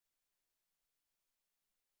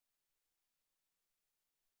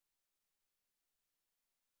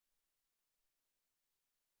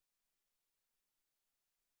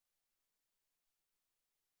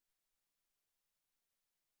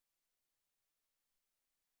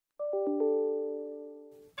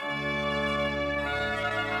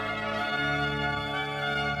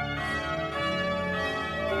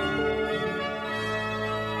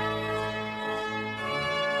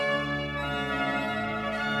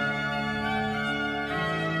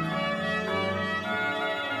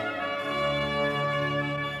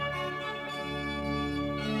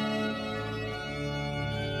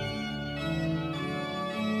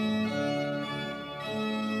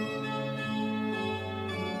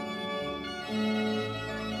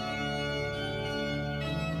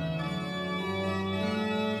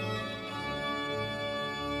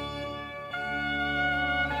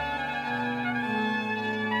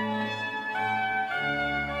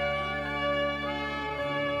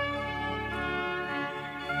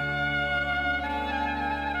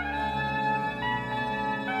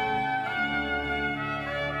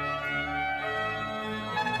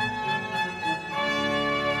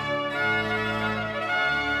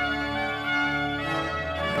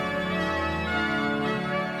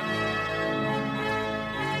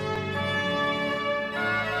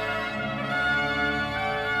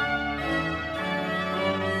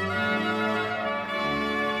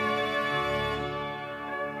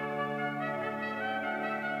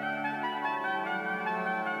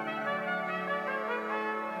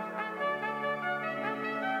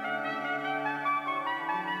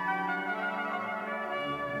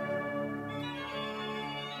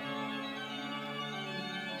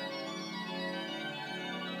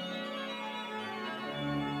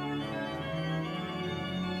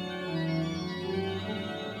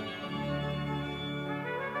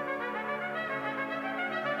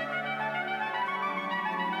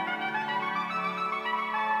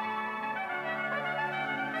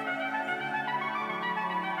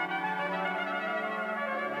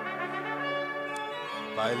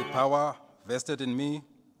By the power vested in me,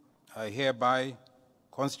 I hereby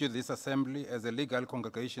constitute this assembly as a legal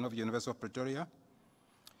congregation of the University of Pretoria.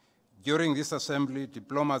 During this assembly,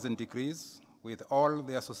 diplomas and degrees, with all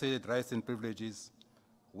the associated rights and privileges,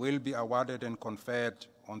 will be awarded and conferred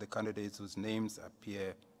on the candidates whose names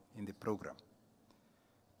appear in the program.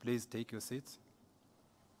 Please take your seats.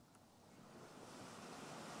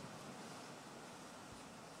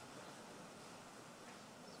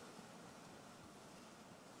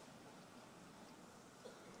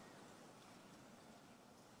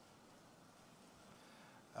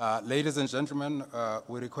 Ladies and gentlemen,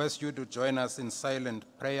 we request you to join us in silent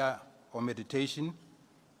prayer or meditation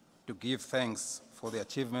to give thanks for the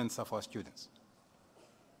achievements of our students.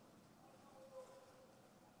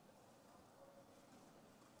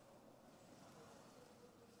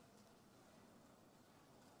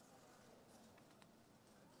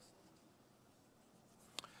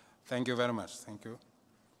 Thank you very much. Thank you.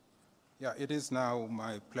 Yeah, it is now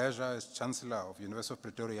my pleasure as Chancellor of the University of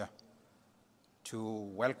Pretoria to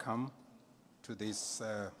welcome to this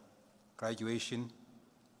graduation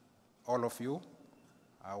all of you.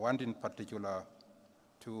 I want in particular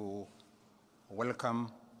to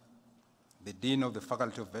welcome the Dean of the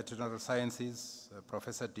Faculty of Veterinary Sciences,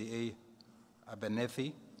 Professor D.A.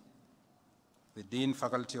 Abenethi, the Dean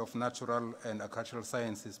Faculty of Natural and Agricultural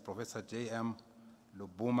Sciences, Professor J.M.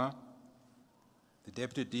 Lubuma, the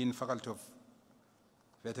Deputy Dean Faculty of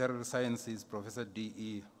Veterinary Sciences, Professor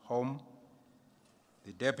D.E. Home,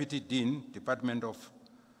 the Deputy Dean, Department of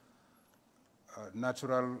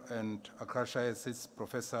Natural and Agricultural Sciences,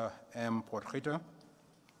 Professor M. Potgieter,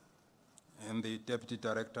 and the Deputy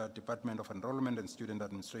Director, Department of Enrollment and Student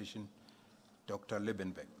Administration, Dr.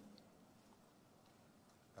 Liebenberg.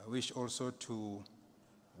 I wish also to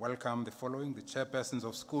welcome the following: the chairpersons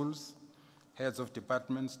of schools, heads of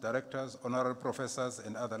departments, directors, honorary professors,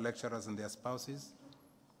 and other lecturers and their spouses,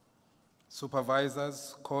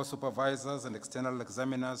 supervisors, co-supervisors, and external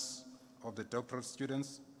examiners of the doctoral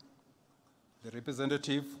students, the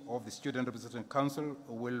representative of the Student Representation Council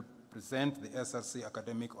who will present the SRC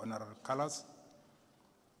academic honorary colors,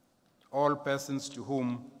 all persons to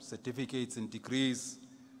whom certificates and degrees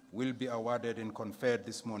will be awarded and conferred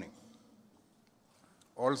this morning,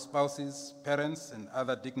 all spouses, parents, and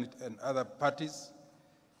other parties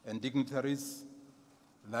and dignitaries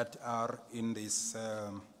that are in this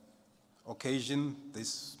occasion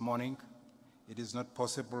this morning. It is not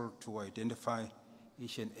possible to identify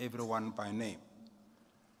each and everyone by name.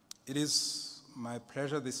 It is my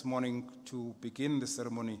pleasure this morning to begin the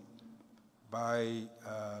ceremony by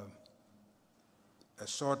a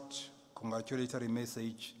short congratulatory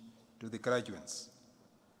message to the graduates.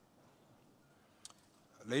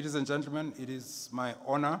 Ladies and gentlemen, it is my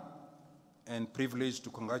honor and privilege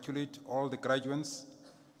to congratulate all the graduates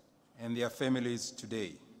and their families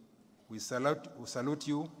today. We salute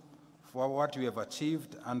you for what you have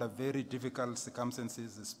achieved under very difficult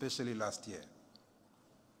circumstances, especially last year.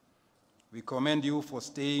 We commend you for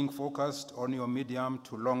staying focused on your medium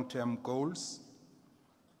to long-term goals,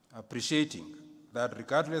 appreciating that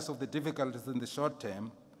regardless of the difficulties in the short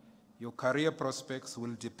term, your career prospects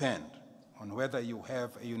will depend on whether you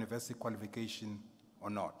have a university qualification or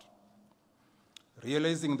not.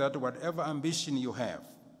 Realizing that whatever ambition you have,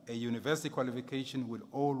 a university qualification will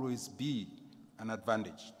always be an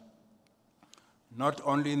advantage, not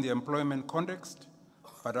only in the employment context,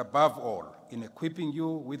 but above all, in equipping you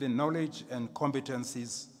with the knowledge and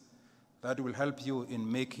competencies that will help you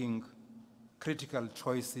in making critical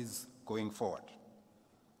choices going forward.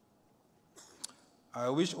 I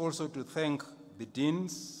wish also to thank the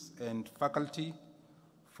deans and faculty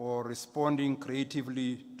for responding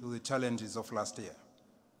creatively to the challenges of last year.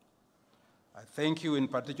 I thank you in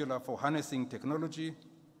particular for harnessing technology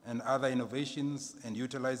and other innovations and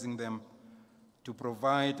utilizing them to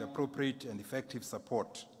provide appropriate and effective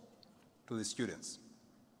support to the students.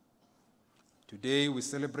 Today, we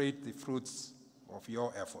celebrate the fruits of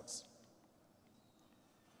your efforts.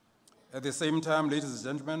 At the same time, ladies and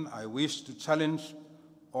gentlemen, I wish to challenge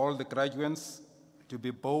all the graduates to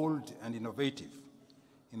be bold and innovative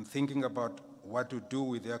in thinking about what to do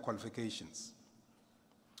with their qualifications.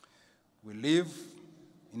 We live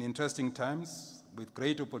in interesting times with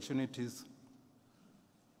great opportunities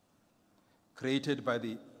created by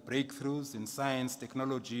the breakthroughs in science,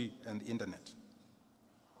 technology, and the internet.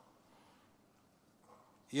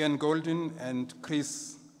 Ian Golden and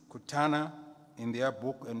Chris Kutana, in their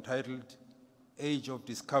book entitled Age of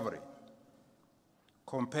Discovery,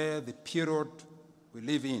 compare the period we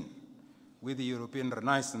live in with the European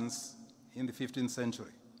Renaissance in the 15th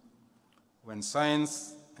century, when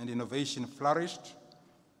science and innovation flourished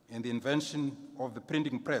and the invention of the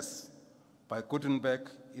printing press by Gutenberg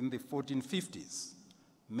in the 1450s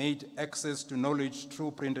made access to knowledge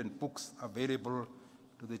through printed books available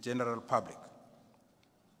to the general public.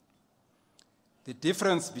 The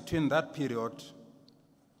difference between that period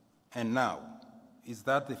and now is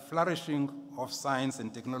that the flourishing of science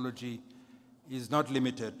and technology is not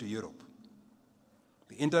limited to Europe.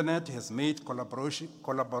 The internet has made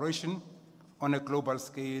collaboration on a global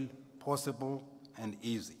scale possible and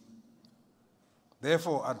easy.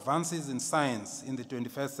 Therefore, advances in science in the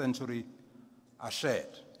 21st century are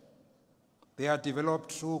shared. They are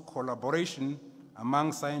developed through collaboration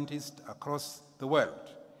among scientists across the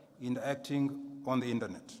world interacting on the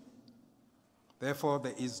internet. Therefore,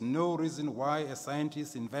 there is no reason why a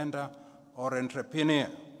scientist, inventor, or entrepreneur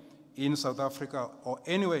in South Africa or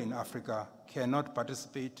anywhere in Africa cannot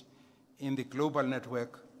participate in the global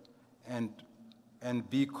network and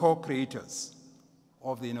be co-creators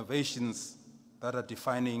of the innovations that are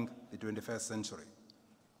defining the 21st century.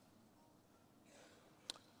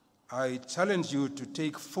 I challenge you to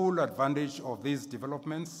take full advantage of these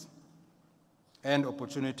developments and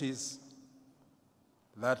opportunities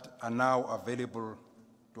that are now available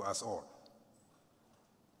to us all.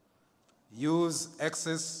 Use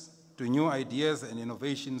access to new ideas and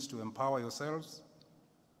innovations to empower yourselves.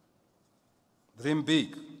 Dream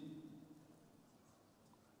big,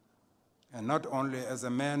 and not only as a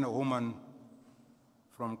man or woman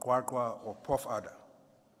from Kwakwa or Pofadder,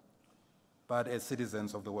 but as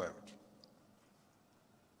citizens of the world.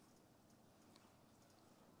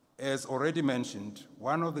 As already mentioned,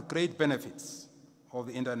 one of the great benefits of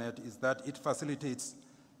the internet is that it facilitates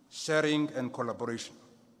sharing and collaboration.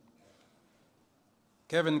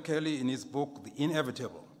 Kevin Kelly, in his book, The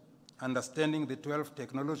Inevitable, Understanding the 12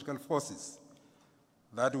 Technological Forces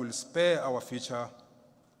that Will Spare Our Future,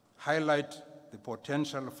 highlight the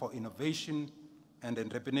potential for innovation and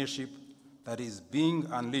entrepreneurship that is being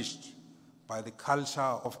unleashed by the culture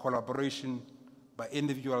of collaboration by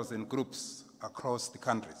individuals and groups across the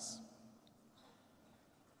countries.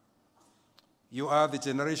 You are the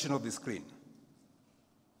generation of the screen.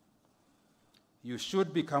 You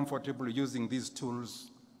should be comfortable using these tools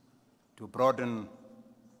to broaden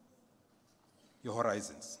your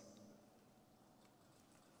horizons.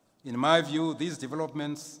 In my view, these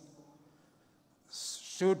developments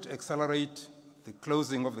should accelerate the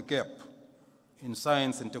closing of the gap in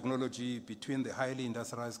science and technology between the highly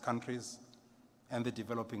industrialized countries and the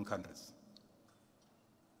developing countries.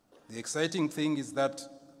 The exciting thing is that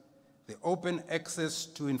the open access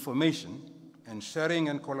to information and sharing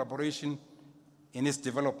and collaboration in its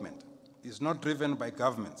development is not driven by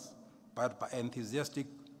governments, but by enthusiastic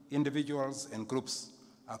individuals and groups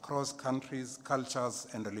across countries, cultures,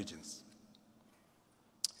 and religions.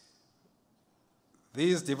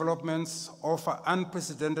 These developments offer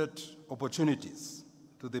unprecedented opportunities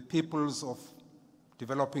to the peoples of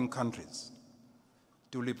developing countries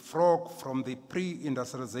to leapfrog from the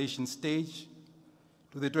pre-industrialization stage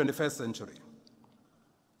to the 21st century.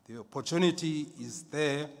 The opportunity is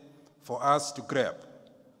there for us to grab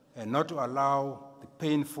and not to allow the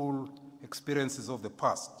painful experiences of the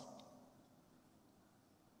past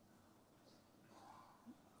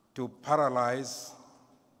to paralyze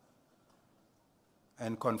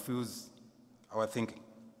and confuse our thinking.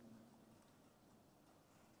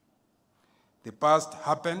 The past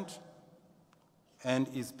happened and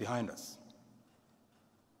is behind us.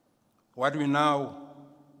 What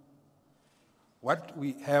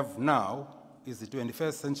we have now is the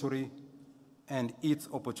 21st century and its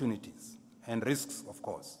opportunities and risks, of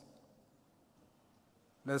course.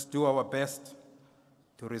 Let's do our best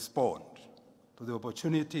to respond to the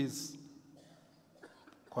opportunities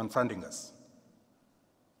confronting us.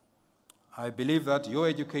 I believe that your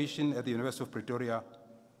education at the University of Pretoria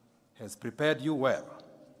has prepared you well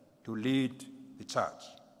to lead the charge.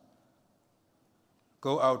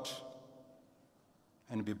 Go out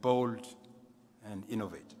and be bold and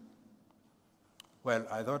innovate. Well,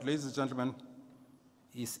 I thought, ladies and gentlemen,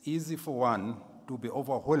 it's easy for one to be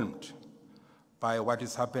overwhelmed by what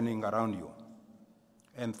is happening around you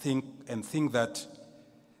and think that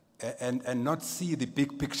and not see the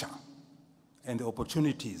big picture and the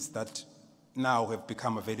opportunities that now have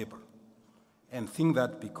become available, and think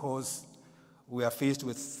that because we are faced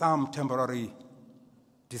with some temporary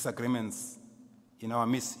disagreements in our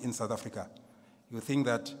midst in South Africa, you think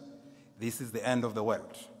that this is the end of the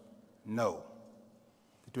world. No.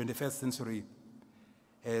 The 21st century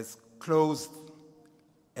has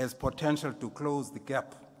potential to close the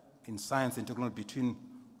gap in science and technology between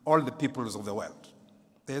all the peoples of the world.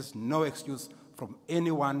 There's no excuse from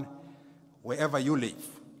anyone, wherever you live,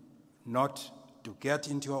 not to get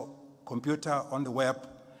into your computer on the web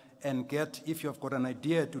and get, if you've got an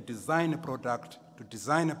idea to design a product, to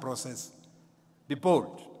design a process, be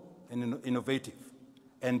bold and innovative,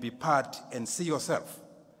 and be part and see yourself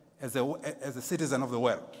as a citizen of the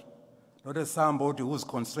world, not as somebody who's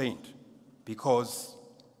constrained because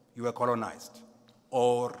you were colonized,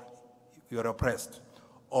 or you are oppressed,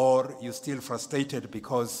 or you're still frustrated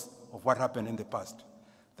because of what happened in the past.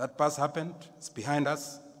 That past happened, it's behind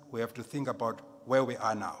us. We have to think about where we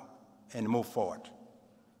are now and move forward.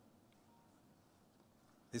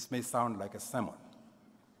 This may sound like a sermon,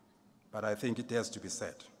 but I think it has to be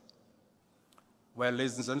said. Well,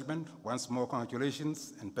 ladies and gentlemen, once more,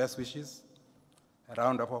 congratulations and best wishes. A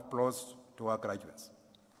round of applause to our graduates.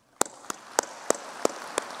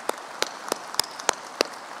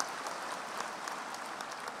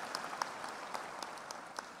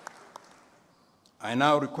 I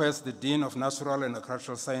now request the Dean of Natural and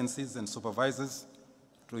Agricultural Sciences and supervisors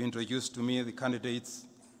to introduce to me the candidates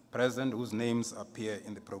present whose names appear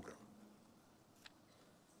in the program.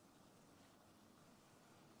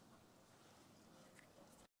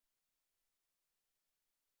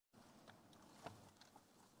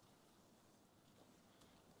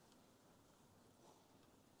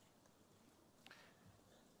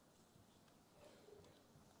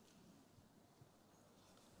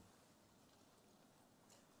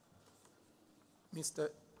 Mr.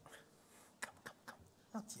 Come.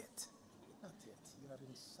 Not yet. You are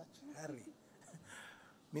in such a hurry.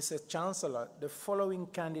 Mr. Chancellor, the following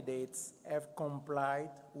candidates have complied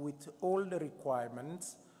with all the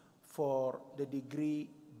requirements for the degree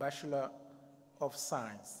Bachelor of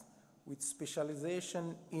Science with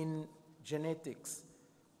specialization in genetics.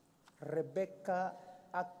 Rebecca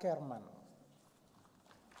Ackerman.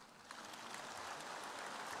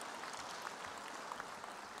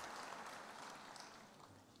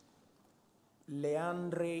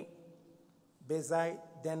 Leandre Bezai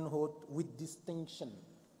Denhout with distinction.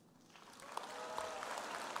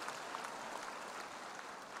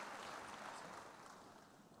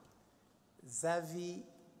 Xavi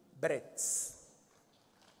Bretz.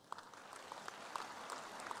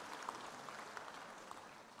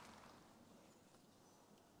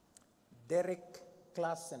 Derek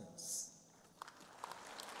Claessens.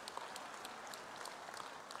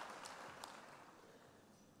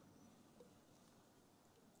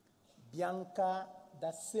 Bianca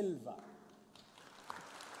da Silva.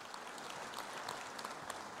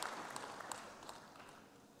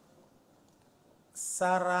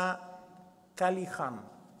 Sarah Kalihan.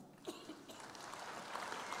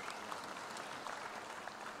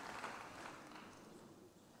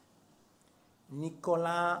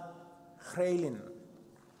 Nicolas Greilin.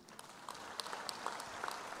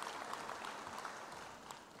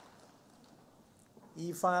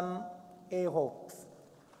 Ivan Ehok.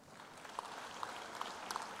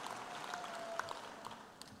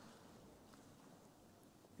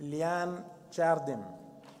 Liane Jardim.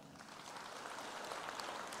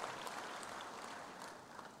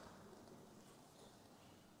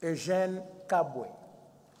 Eugène Kabwe.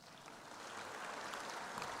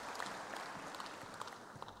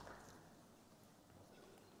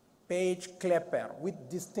 Paige Klepper with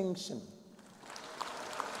distinction.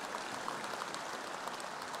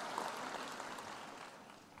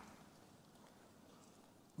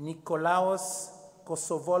 Nikolaos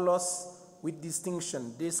Kosovolos with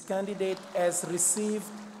distinction. This candidate has received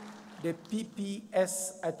the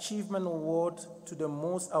PPS Achievement Award to the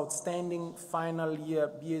most outstanding final year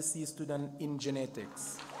BSc student in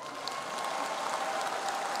genetics.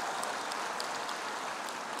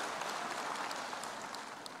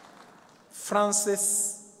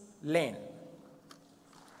 Francis Lane.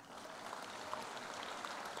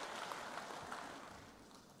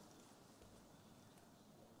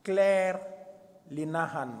 Claire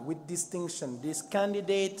Linahan with distinction. This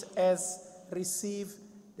candidate has received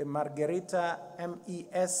the Margarita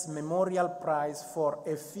MES Memorial Prize for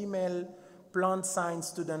a female plant science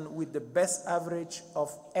student with the best average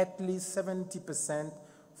of at least 70%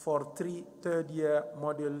 for 3 third-year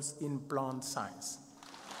modules in plant science.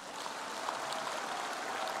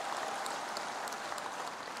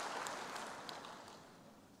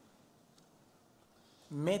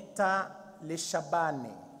 Meta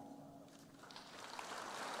Leshabane.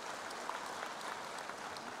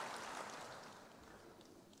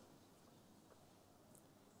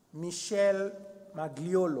 Michelle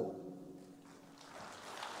Magliolo.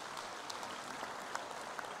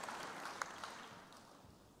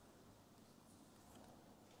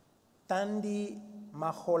 Tandi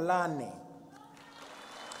Maholane.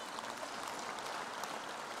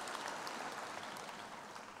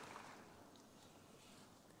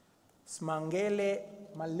 Smangele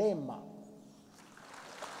Malema.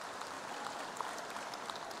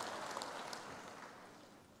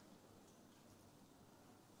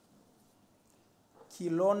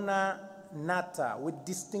 Kilona Nata with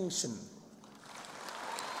distinction.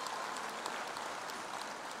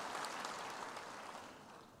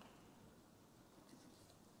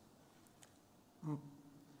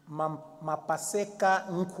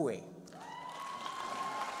 Mapaseka Nkwe.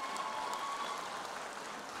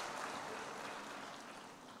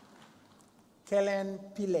 Kellen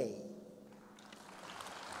Pillay.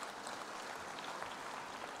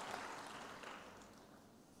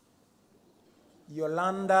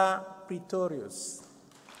 Yolanda Pretorius.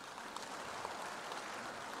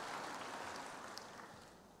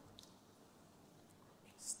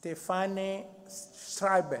 Stefane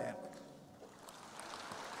Schreiber.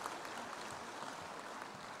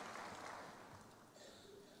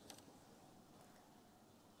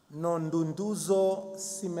 Nondunduzo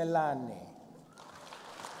Simelane.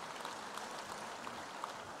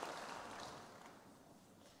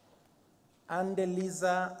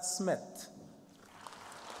 Andelisa Smith.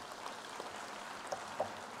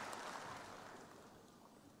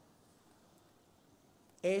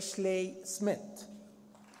 Ashley Smith.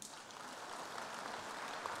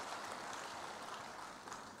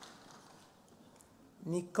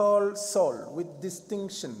 Nicole Sol with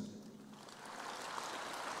distinction.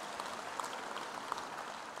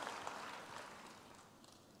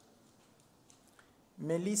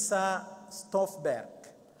 Melissa Stoffberg.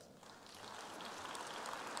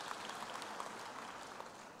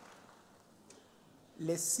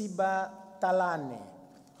 Lesiba Talane.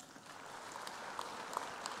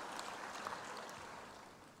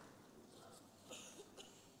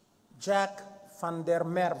 Jack van der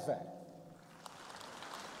Merwe.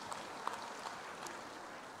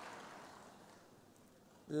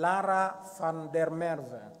 Lara van der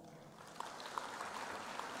Merwe.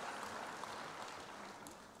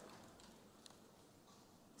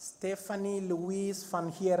 Stephanie Louise van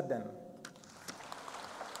Heerden.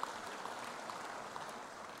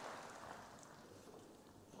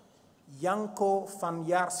 Janko van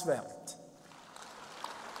Jaarsveld.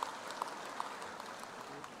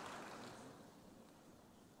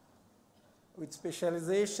 With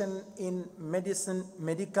specialization in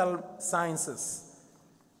medical sciences.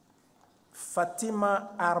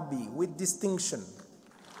 Fatima Arbi with distinction.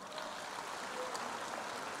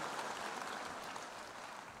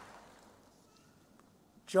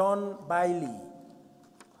 John Bailey.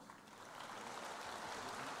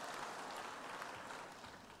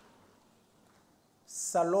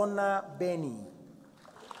 Salona Beni.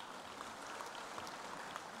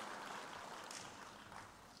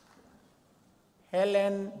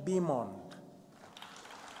 Helen Beaumont.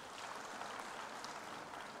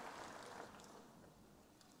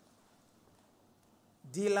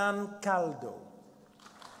 Dylan Caldo.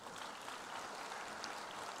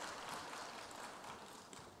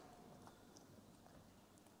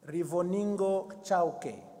 Rivoningo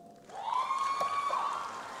Chauke.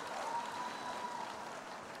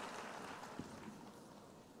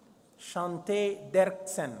 Shante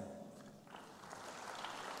Derksen.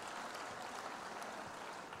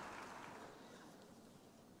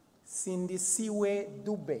 Sindisiwe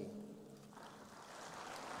Dube.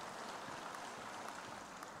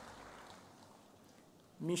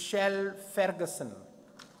 Michelle Ferguson.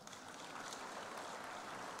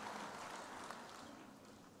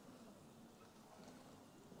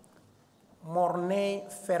 Mornay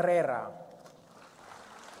Ferreira.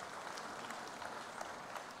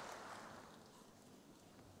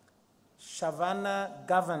 Shavana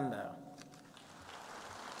Govender.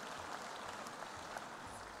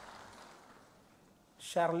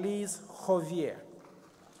 Charlize Jovier.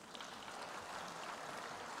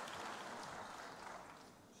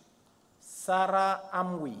 Sarah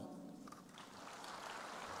Amwi.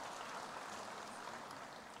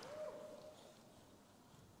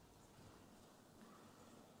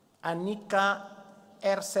 Anika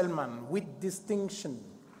Erselman with distinction.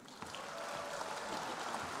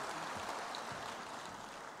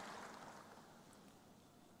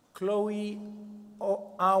 Chloe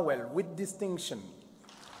Owell with distinction.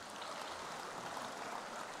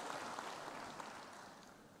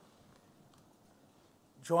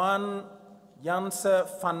 Joan Janse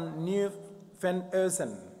van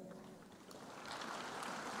Nieuwenhuizen.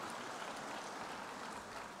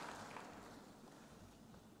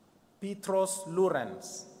 Petros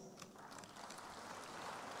Lorenz.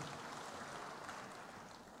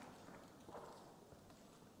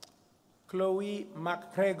 Chloe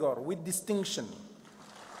McGregor with distinction.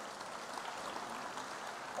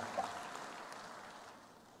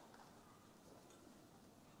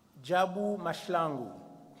 Jabu Mashlangu.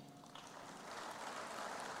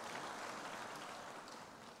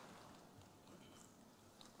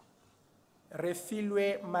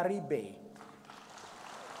 Refilwe Maribe.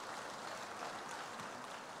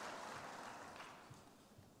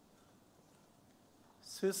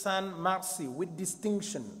 Susan Marcy with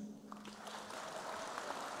distinction.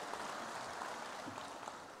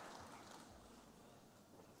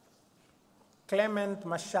 Clement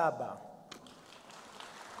Mashaba.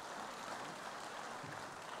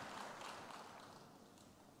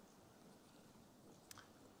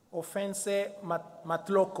 Offense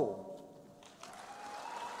Matloko.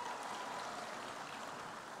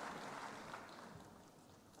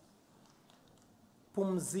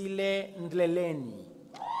 Pumzile Ndleleni.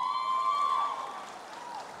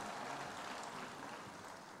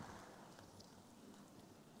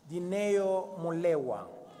 Dineo Mulewa.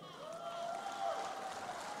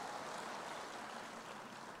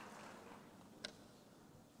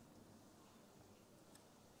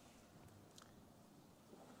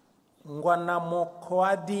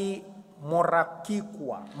 Ngwanamokoadi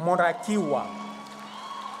Morakiwa.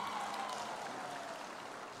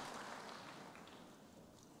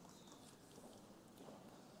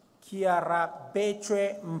 Kiara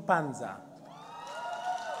Bechwe Mpanza.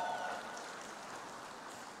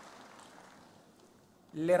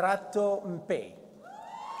 Lerato Mpe.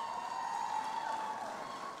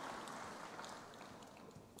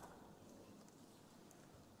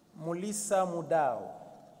 Mulisa Mudao.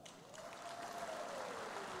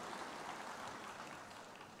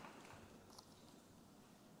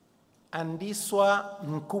 Andiswa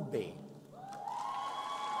Nkube.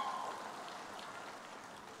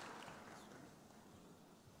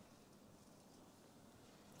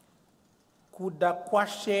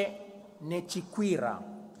 Kudakwashe Nechikwira.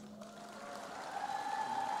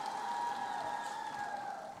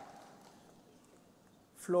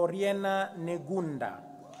 Floriana Negunda.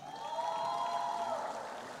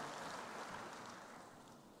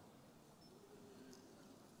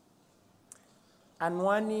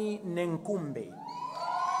 Anwani Nenkumbe.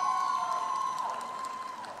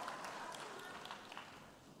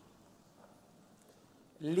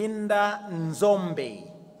 Linda Nzombe.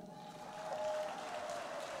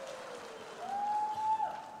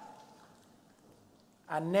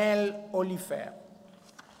 Anel Olifer.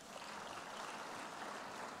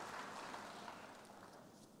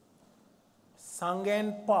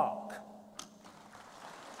 Sangen Park.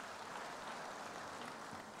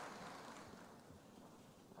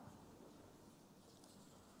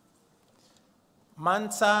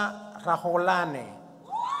 Mansa Raholane.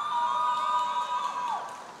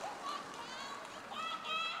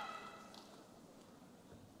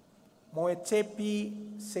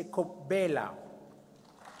 Moetepi Sekobela.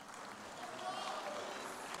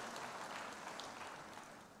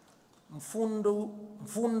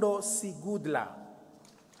 Mfundo Sigudla.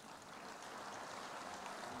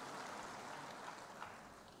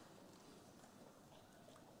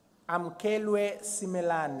 Amkelwe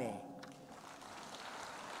Simelane.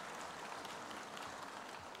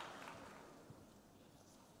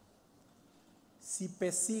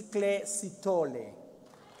 Sipesikle Sitole.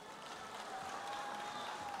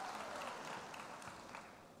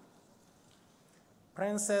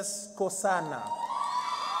 Princess Kosana.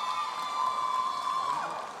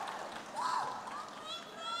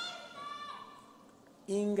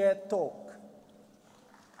 Inge Tok.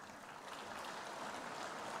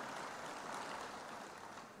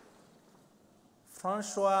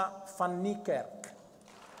 François van Niekerk.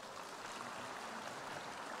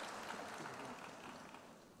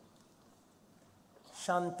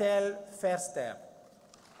 Chantel Verster.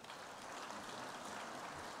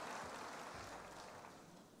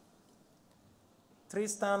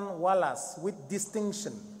 Tristan Wallace with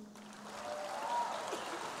distinction.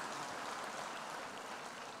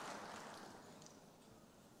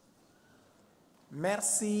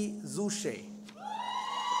 Merci Zouche.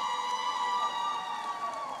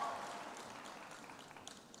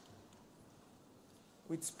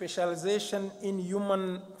 With specialization in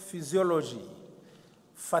human physiology,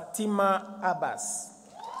 Fatima Abbas.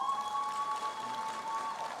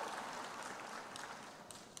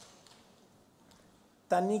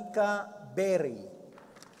 Tanika Berry.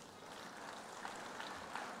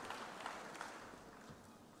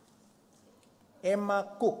 Emma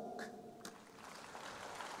Cook.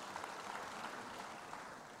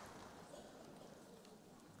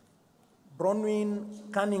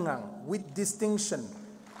 Bronwyn Cunningham with distinction.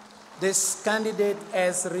 This candidate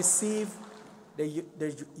has received the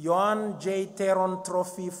Joan J. Teron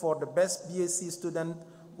Trophy for the best BSc student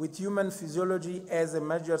with human physiology as a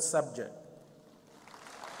major subject.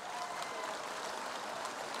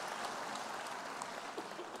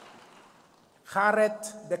 Harriet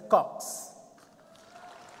de Cox.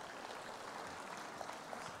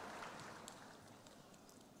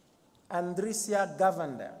 Andrisia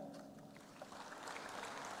Gavander.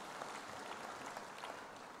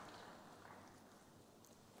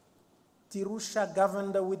 Tirusha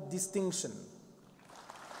Gavander with distinction.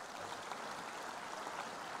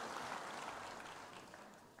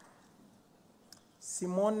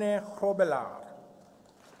 Simone Grobelar.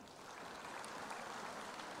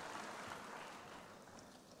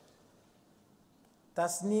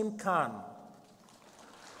 Tasneem Khan.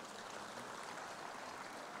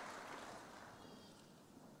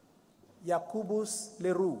 Jacobus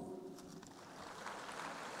Leroux.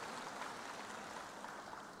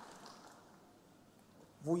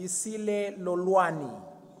 Vuyisile Lolwani.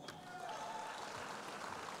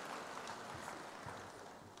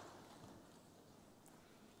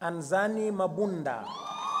 Anzani Mabunda.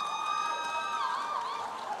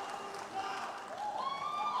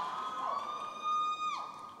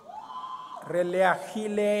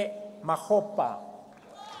 Releahile Mahopa.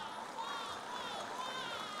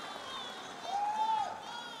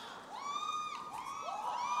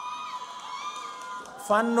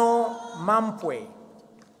 Fano Mampwe.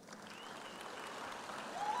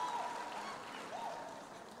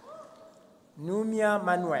 Numia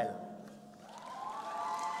Manuel.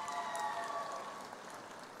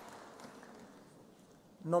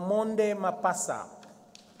 Nomonde Mapasa.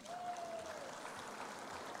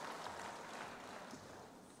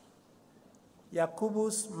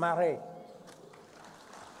 Jacobus Mare.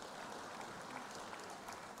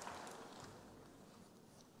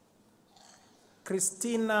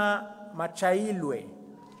 Christina Machailwe.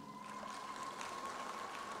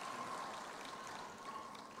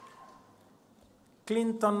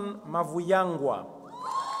 Clinton Mavuyangwa.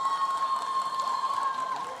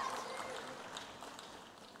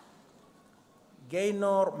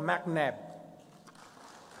 Gaynor McNabb.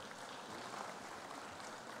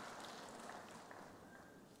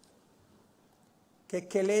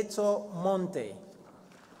 Kekeleto Monte.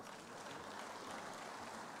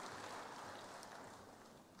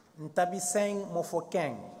 Ntabiseng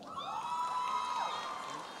Mofokeng.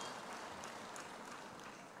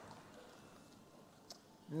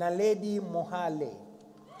 Naledi Mohale.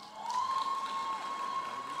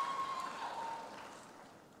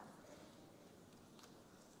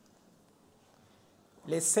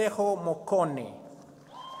 Lesejo Mokone.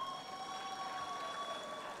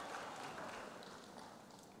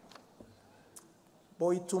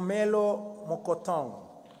 Boitumelo Mokotong.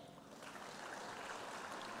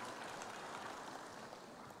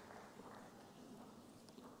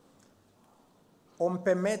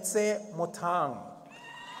 Ompemetse Motang.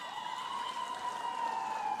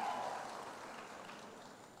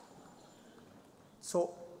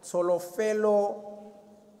 Solofelo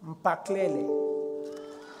Mpaklele.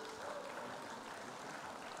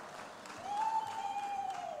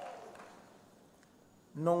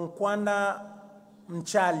 Nonkwana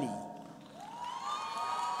Mchali.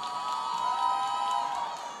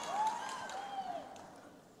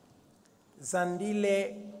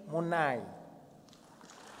 Zandile Munai.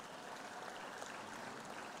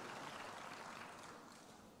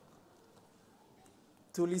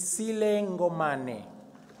 Tulisile Ngomane.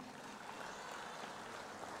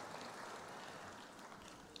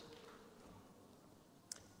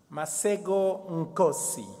 Masego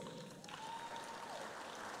Nkosi.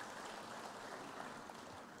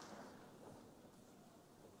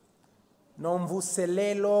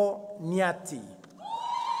 Nomvuselelo Nyati.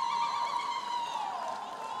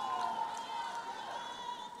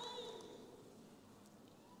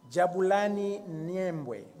 Jabulani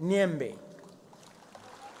Niembe.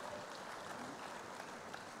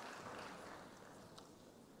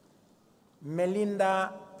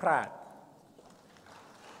 Melinda Pratt.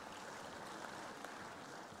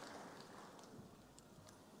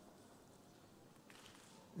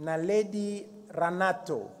 Naledi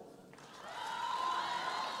Ranato.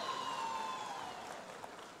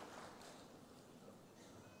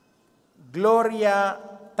 Gloria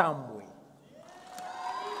Tambwe.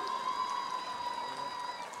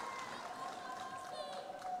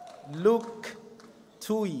 Luke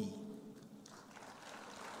Tui.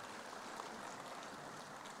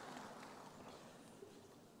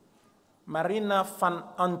 Marina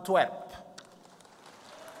van Antwerp.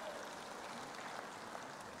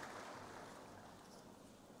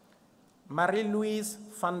 Marie-Louise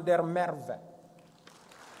van der Merwe.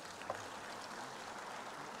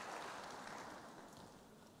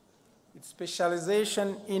 with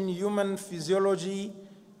specialization in human physiology,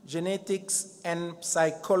 genetics, and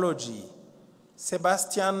psychology,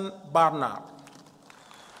 Sebastian Barnard.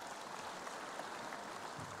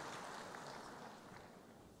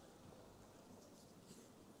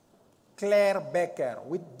 Claire Becker,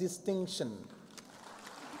 with distinction.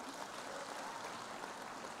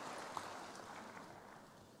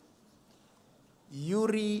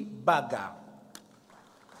 Yuri Baga.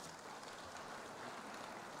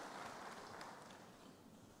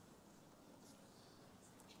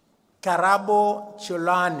 Karabo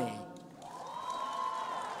Cholane.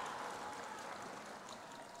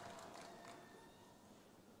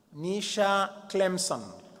 Nisha Clemson.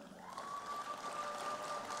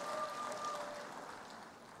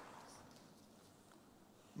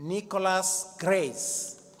 Nicholas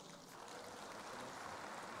Grace.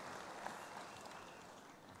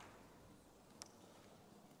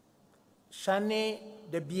 Shane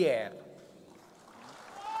De Bière.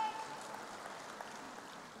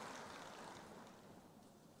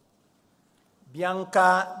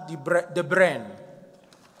 Bianca De Bren.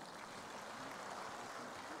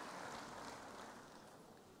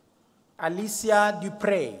 Alicia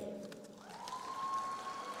Dupré.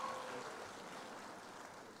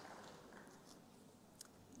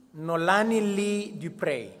 Nolani Lee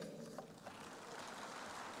Dupré.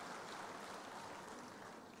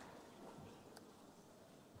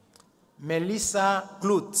 Melissa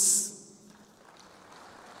Glutz.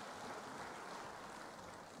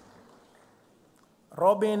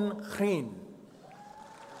 Robin Green.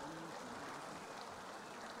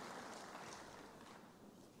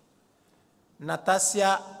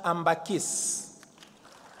 Natasha Ambakis.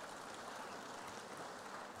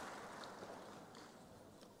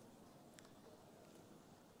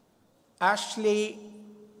 Ashley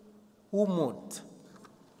Umut.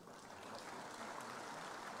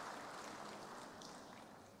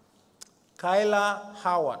 Kyla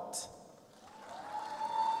Howard.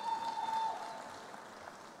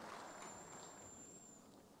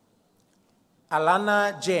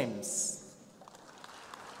 Alana James.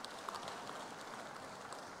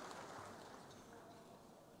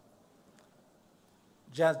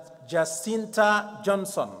 Jacinta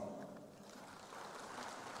Johnson.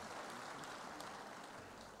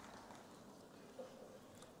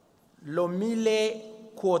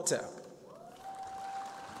 Lomile Quarter.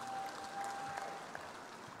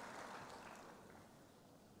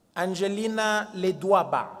 Angelina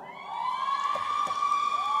Ledouaba.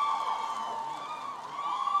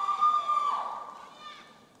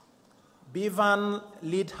 Bevan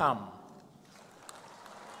Lidham.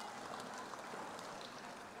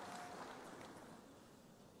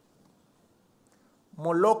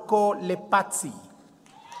 Moloko Lepatsi.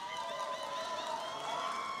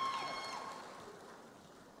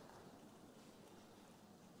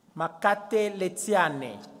 Makate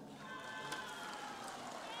Letiane.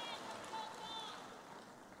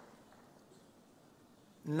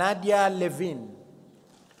 Nadia Levin.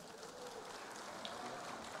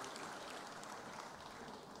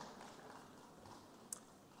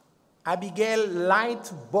 Abigail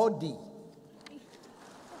Lightbody.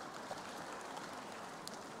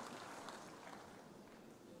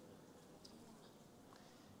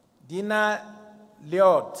 Dina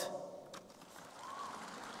Leod.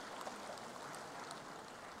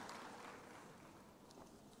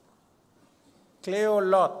 Cleo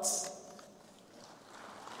Lotz.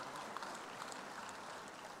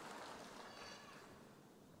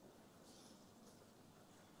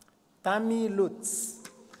 Tammy Lutz.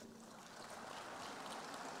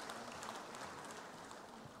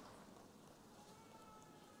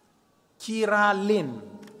 Kira Lin.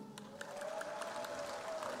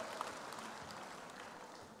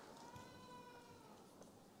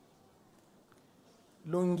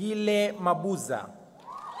 Lungile Mabuza.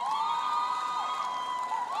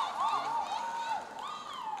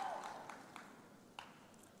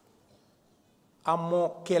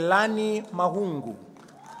 Amokelani Mahungu.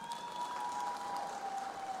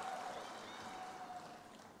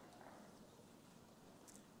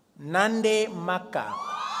 Nande Maka.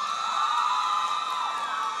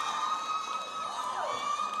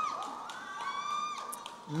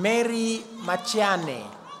 Mary Machiane.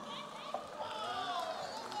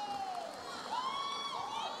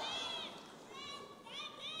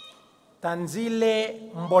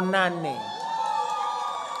 Tanzile Mbonane.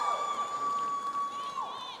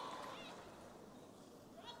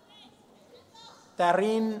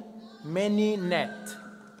 Tarin Meni Net.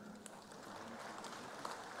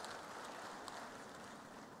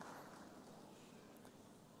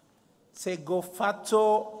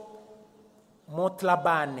 Segofato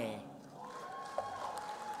Motlabane.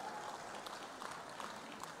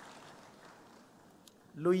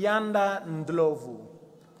 Luyanda Ndlovu.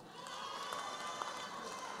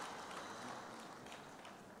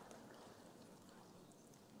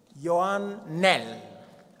 Johan Nel.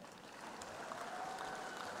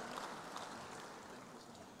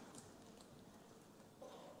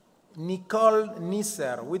 Nicole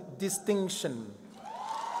Nisser with distinction.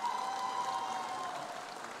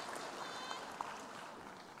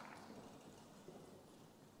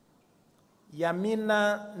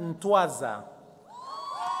 Yamina Ntwaza.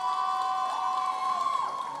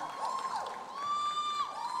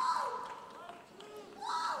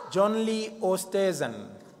 John Lee Ostezen.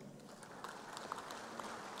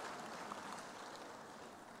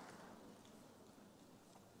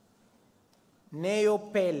 Neo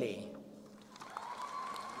Pele.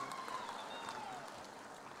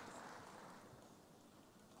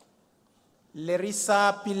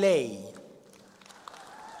 Larissa Pillay.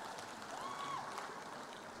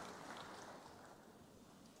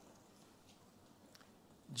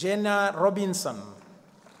 Jenna Robinson.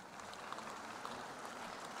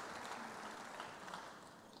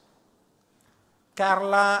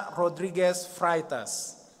 Carla Rodriguez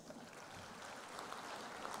Freitas.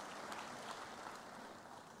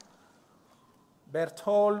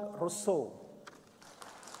 Berthold Rousseau.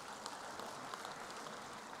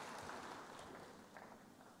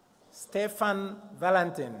 Stefan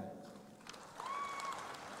Valentin.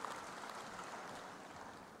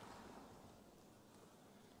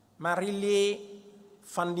 Marilee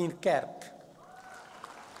van den Kerk.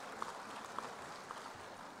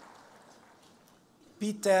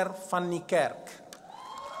 Pieter van den Kerk.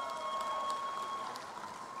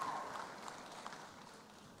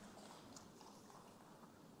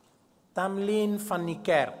 Tamlin van den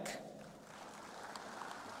Kerk.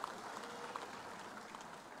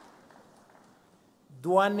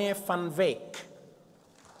 Duane van Wyk.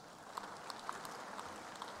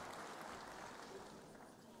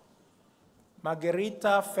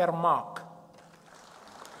 Margarita Vermaak.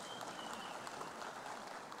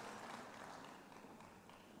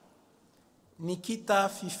 Nikita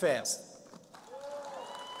Fifers.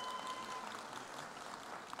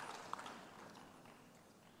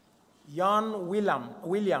 Jan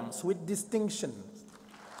Williams with distinction.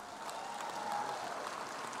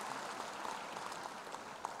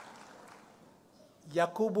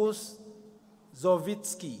 Jakubus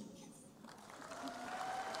Zowicki.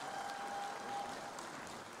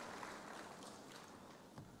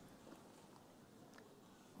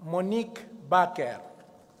 Monique Baker.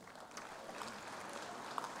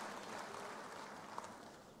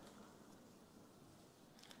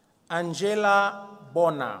 Angela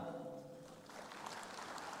Bona.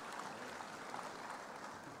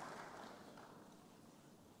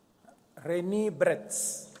 Renee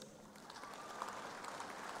Bretz.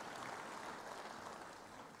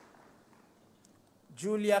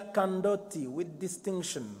 Julia Candotti with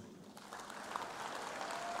distinction.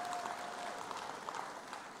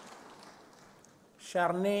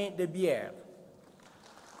 Charnay de Bière.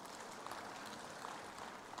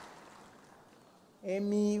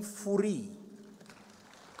 Amy Fourie.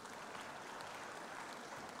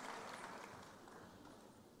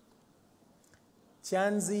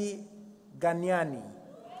 Chanzi Ganyani.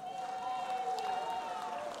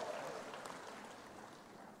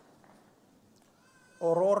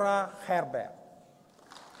 Aurora Herbert.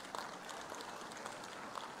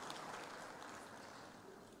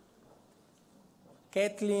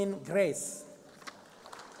 Kathleen Grace.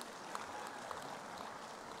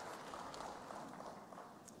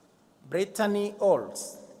 Brittany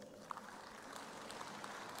Olds.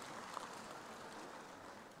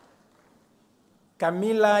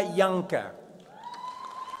 Camila Yanka.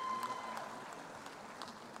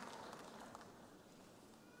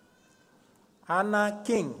 Anna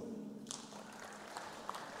King.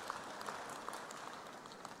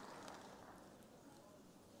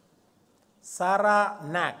 Sarah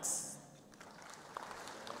Nax.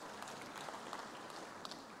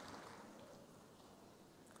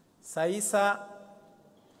 Saisa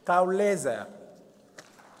Kauleza.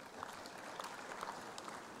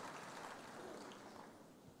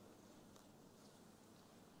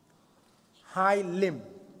 Hai Lim.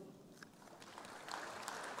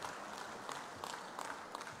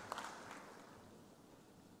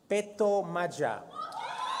 Peto Maja.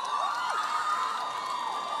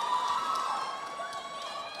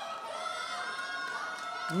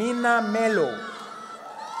 Mina Melo.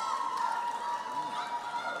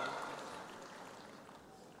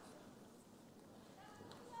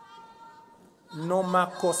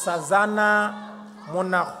 Nomakosazana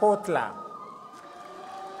Monahotla.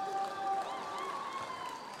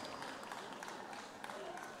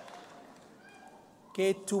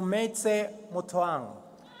 Ke Tumetse Motoang.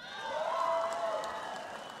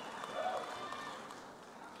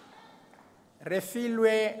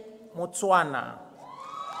 Refilwe Motswana.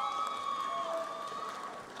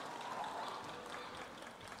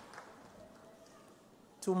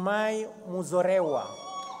 Tumai Muzorewa.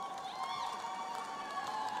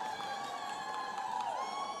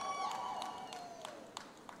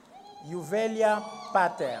 Yuvelia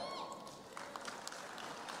Pater.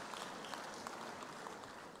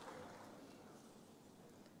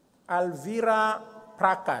 Alvira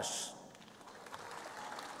Prakash.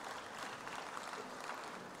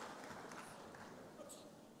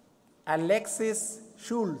 Alexis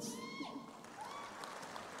Schulz.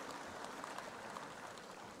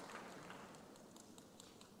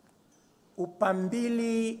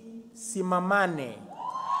 Upambili Simamane.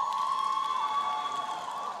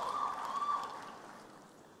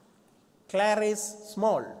 Clarice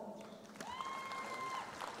Small.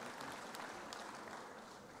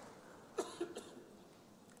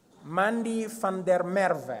 Mandy van der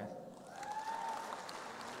Merwe.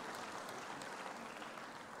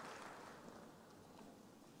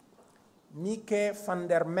 Mieke van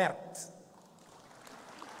der Merkt.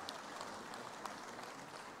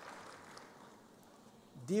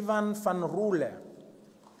 Divan van Roele.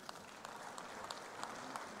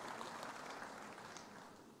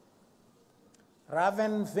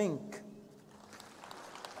 Raven Vink.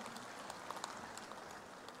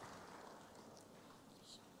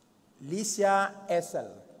 Licia Essel.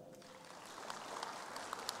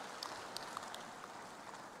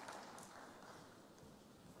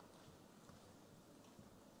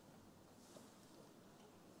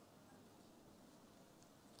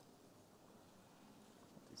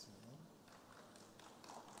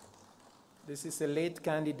 This is a late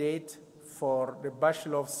candidate for the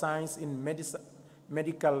Bachelor of Science in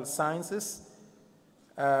Medical Sciences,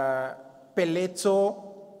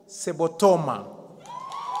 Peletso Sebotoma.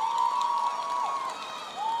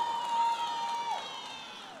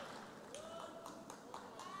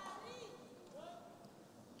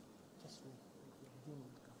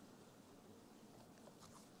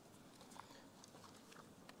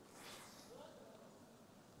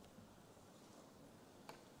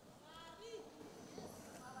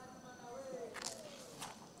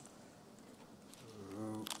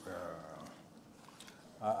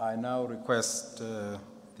 I now request the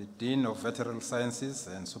Dean of Veterinary Sciences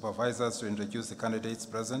and supervisors to introduce the candidates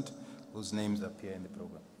present whose names appear in the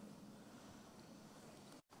program.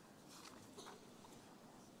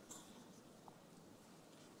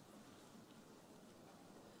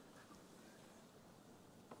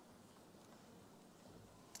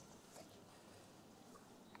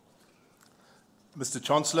 Mr.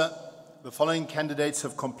 Chancellor, the following candidates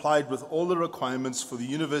have complied with all the requirements for the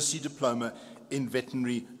University Diploma in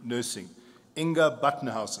Veterinary Nursing. Inga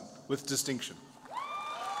Buttenhausen, with distinction.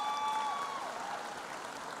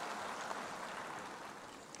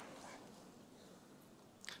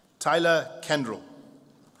 Tyler Kendrell.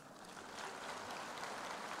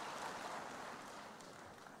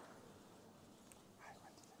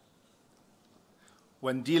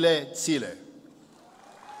 Wendile Tsile.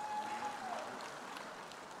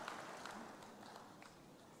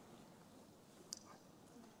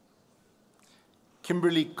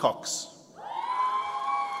 Kimberly Cox.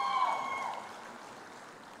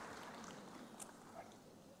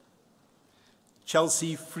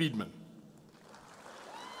 Chelsea Friedman.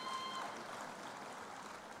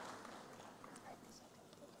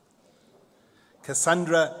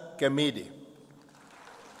 Cassandra Gamede.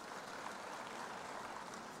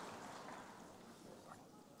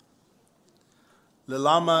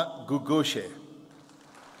 Lalama Gugoshe.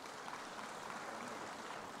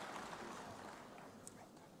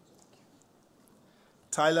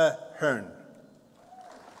 Tyler Hearn.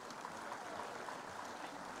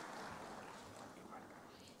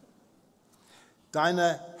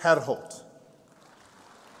 Dinah Herholt.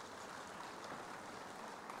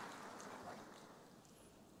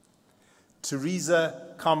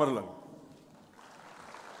 Teresa Kamerlin.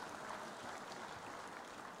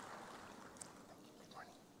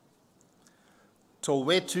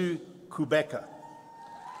 Tolwetu Kubeka.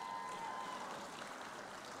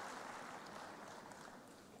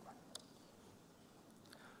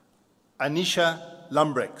 Anisha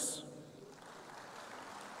Lumbrex.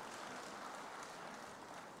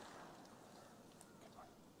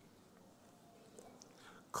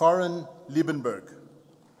 Corin Liebenberg.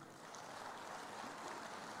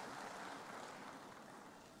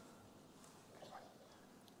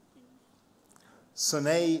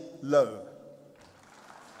 Sonae Lowe.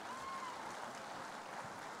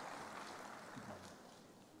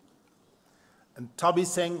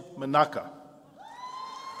 Tabiseng Manaka.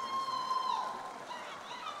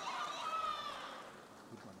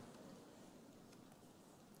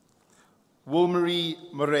 Wilmarie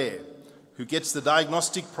Moret, who gets the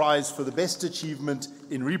Diagnostic Prize for the best achievement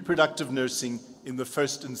in reproductive nursing in the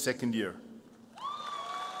first and second year.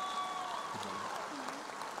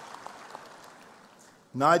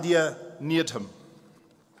 Nadia Needham.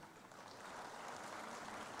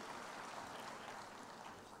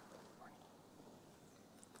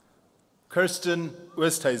 Kirsten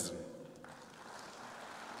Westhuizen.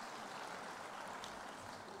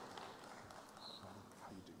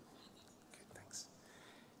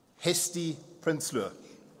 Hesti Prinsloo.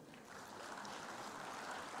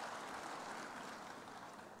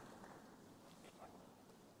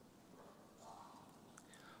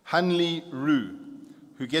 Hanli Roo,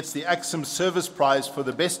 who gets the Axum Service Prize for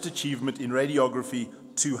the best achievement in radiography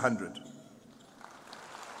 200.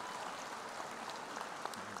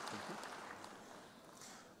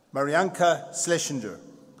 Marianka Schlesinger.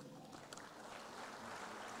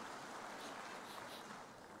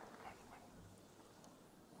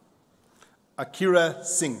 Akira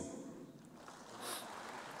Singh.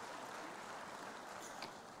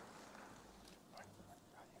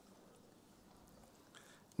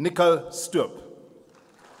 Nico Stoop.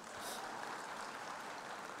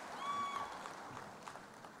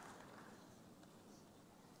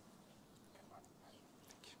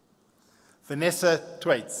 Vanessa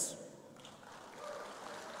Twaits.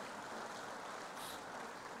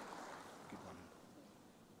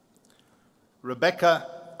 Rebecca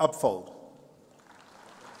Upfold.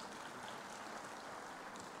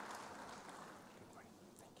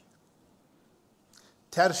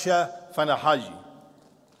 Tersha Fanahaji.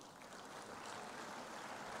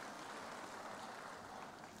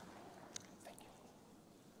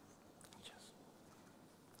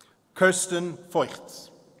 Kirsten Voigts.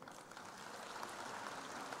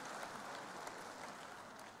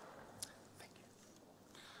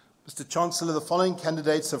 Mr. Chancellor, the following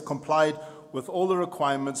candidates have complied with all the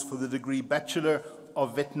requirements for the degree Bachelor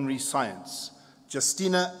of Veterinary Science.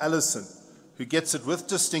 Justina Allison, who gets it with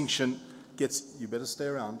distinction, you better stay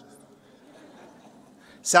around.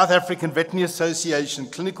 South African Veterinary Association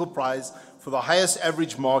Clinical Prize for the highest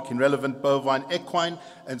average mark in relevant bovine, equine,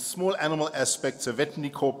 and small animal aspects of veterinary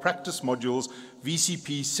core practice modules,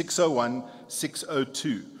 VCP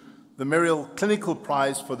 601-602. The Merrill Clinical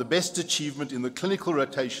Prize for the best achievement in the clinical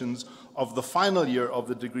rotations of the final year of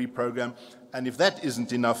the degree program, and if that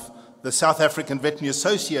isn't enough, the South African Veterinary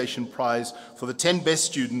Association Prize for the 10 best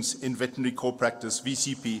students in veterinary core practice,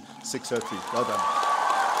 VCP 603. Well done.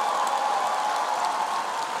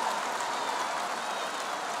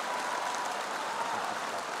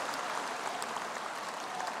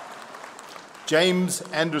 James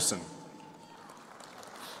Anderson.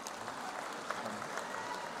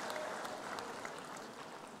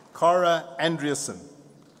 Cara Andreasen.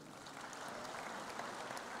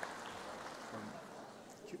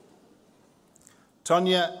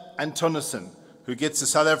 Tonya Antonison, who gets the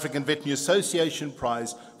South African Veterinary Association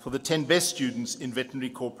Prize for the 10 best students in veterinary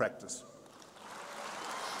core practice.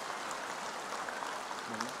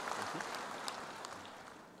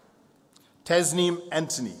 Tasneem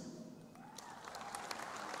Anthony.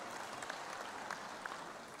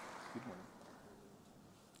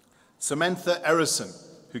 Samantha Arison,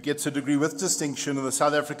 who gets a degree with distinction in the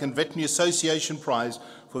South African Veterinary Association Prize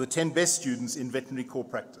for the 10 best students in veterinary core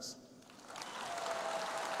practice.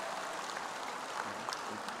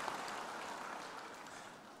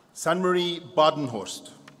 Sanmarie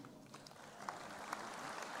Badenhorst.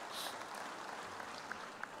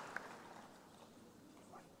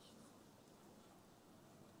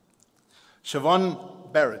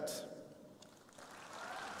 Siobhan Barrett.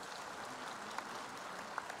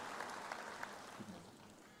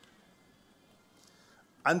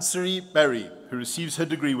 Ansari Barry, who receives her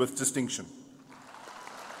degree with distinction.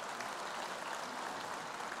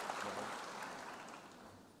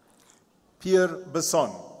 Pierre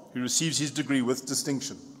Besson, who receives his degree with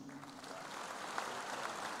distinction.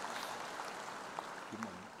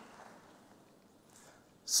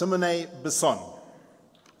 Simone Besson.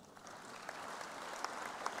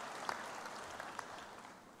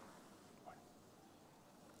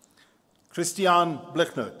 Christian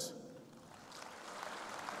Blechnoot.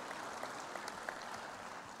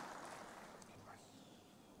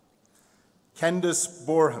 Candice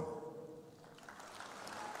Borham.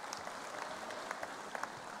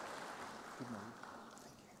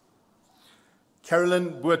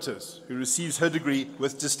 Carolyn Buertes, who receives her degree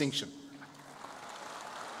with distinction.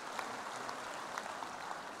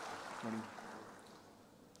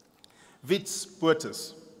 Wits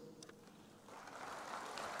Boertes.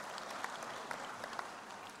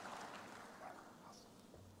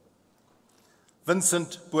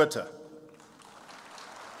 Vincent Boerter.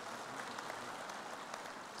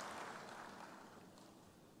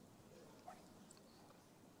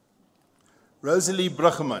 Rosalie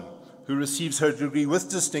Bruggeman, who receives her degree with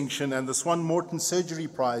distinction and the Swan Morton Surgery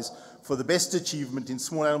Prize for the best achievement in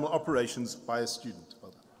small animal operations by a student.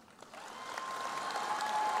 Well done.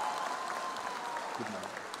 Good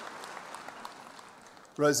night.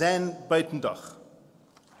 Roseanne Buitendach.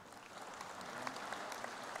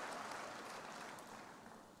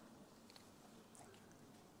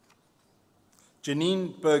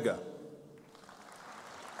 Janine Berger.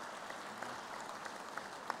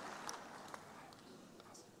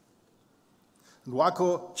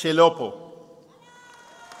 Nwako Chelopo.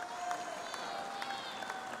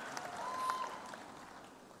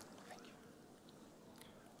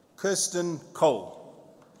 Kirsten Cole.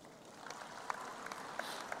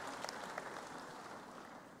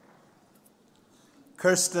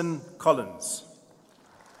 Kirsten Collins.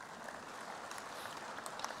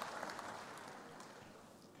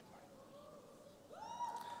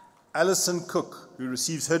 Alison Cook, who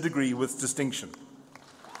receives her degree with distinction.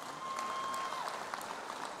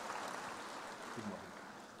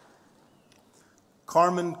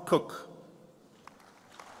 Carmen Cook.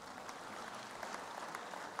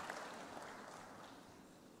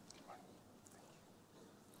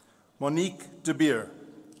 Monique De Beer.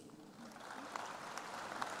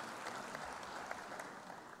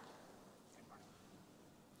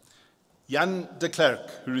 Jan de Klerk,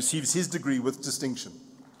 who receives his degree with distinction.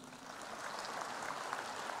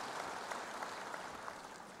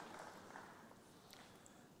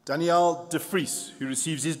 Daniel de Vries, who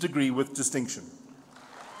receives his degree with distinction.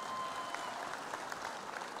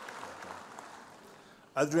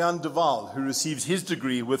 Adrian de Waal, who receives his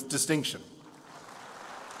degree with distinction.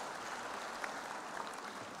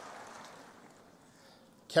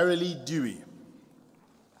 Carolee Dewey.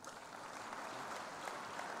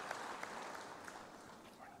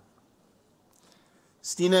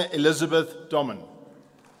 Stina Elizabeth Domen.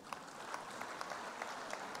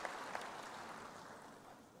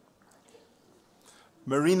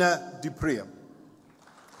 Marina Dupree.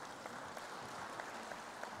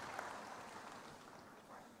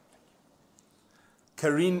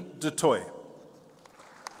 Karine DeToy.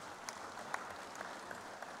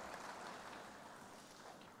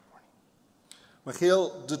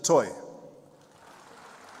 Michiel DeToy.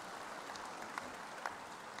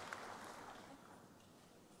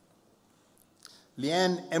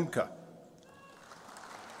 Leanne Emka.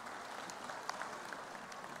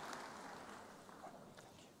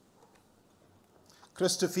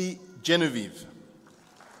 Christophe Genevieve.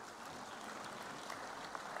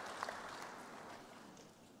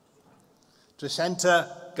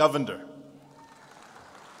 Trishanta Govender.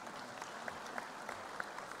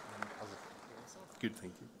 Good,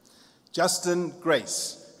 thank you. Justin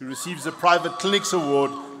Grace, who receives a Private Clinics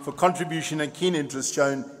Award for contribution and keen interest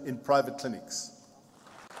shown in private clinics.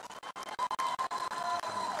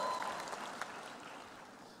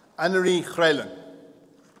 Annerie Grelen.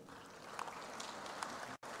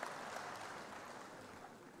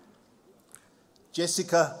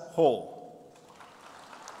 Jessica Hall.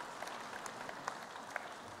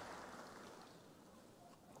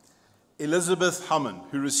 Elizabeth Hammond,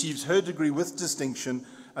 who receives her degree with distinction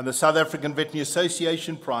and the South African Veterinary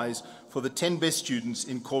Association Prize for the 10 best students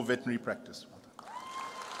in core veterinary practice.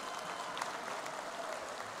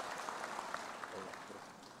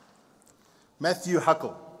 Matthew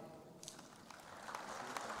Huckle.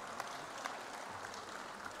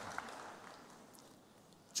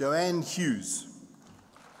 Joanne Hughes.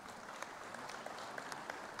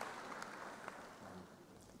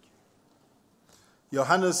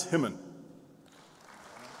 Johannes Himmen.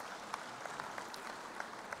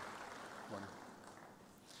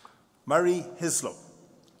 Murray Hislop.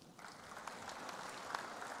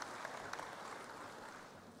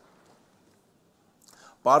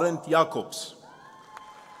 Barend Jacobs.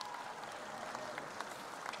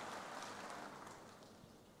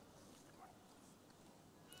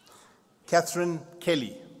 Catherine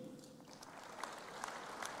Kelly.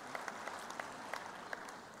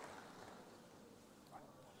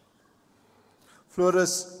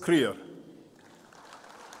 Floris Creer.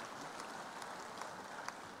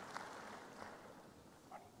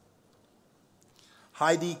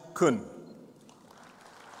 Heidi Kuhn.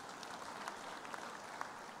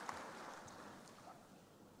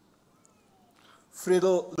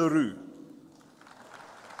 Friedel Leroux.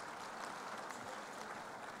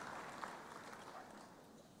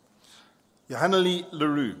 Johanneli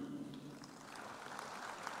Leroux.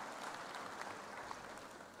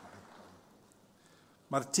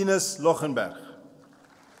 Martinus Lochenberg.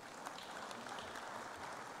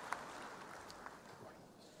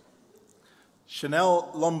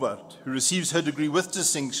 Chanel Lombard, who receives her degree with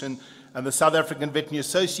distinction and the South African Veterinary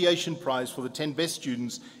Association Prize for the 10 best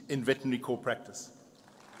students in veterinary core practice.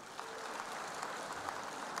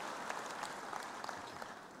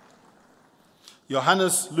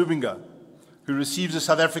 Johannes Lubinger, who receives the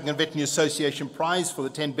South African Veterinary Association Prize for the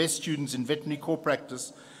 10 best students in veterinary core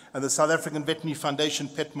practice and the South African Veterinary Foundation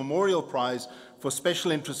Pet Memorial Prize for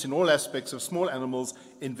special interest in all aspects of small animals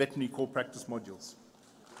in veterinary core practice modules.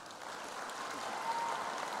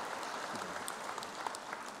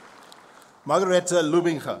 Margareta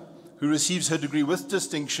Lubinger, who receives her degree with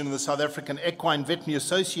distinction in the South African Equine Veterinary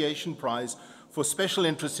Association Prize for special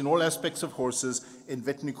interest in all aspects of horses in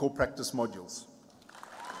veterinary core practice modules.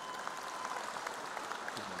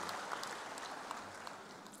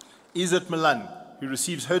 Izet Milan, who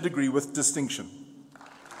receives her degree with distinction.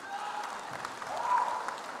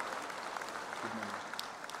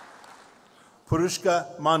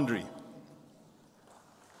 Purushka Mandri.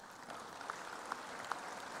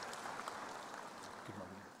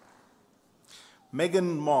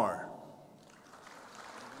 Megan Marr.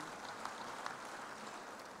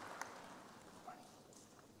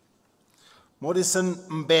 Morrison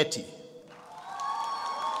Mbeti.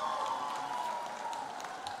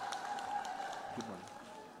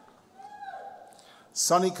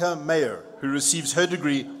 Sonika Mayer, who receives her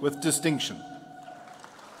degree with distinction.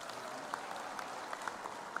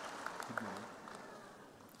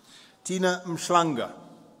 Tina Mshlanga.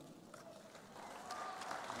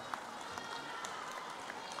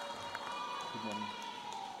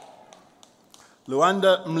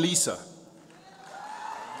 Luanda Mlisa.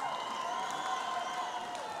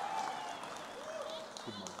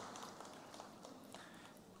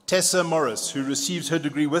 Tessa Morris, who receives her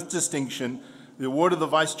degree with distinction, the award of the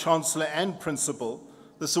Vice Chancellor and Principal.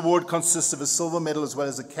 This award consists of a silver medal as well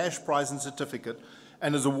as a cash prize and certificate,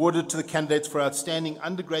 and is awarded to the candidates for outstanding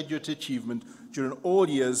undergraduate achievement during all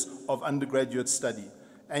years of undergraduate study.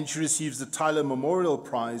 And she receives the Tyler Memorial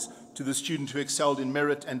Prize to the student who excelled in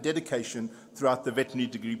merit and dedication throughout the veterinary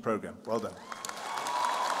degree program. Well done.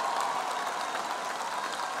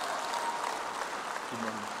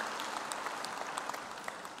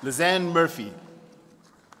 Lizanne Murphy.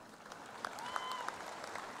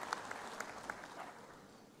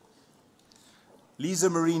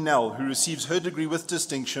 Lisa Marie Nell, who receives her degree with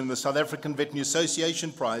distinction, the South African Veterinary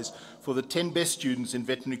Association Prize for the 10 best students in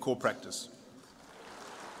veterinary core practice.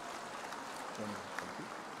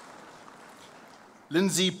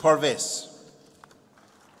 Lindsay Parves.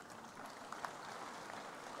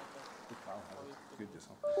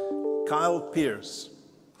 Kyle Pierce.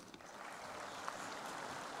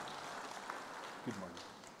 Good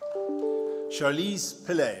morning. Charlize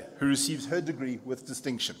Pillay, who receives her degree with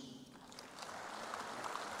distinction.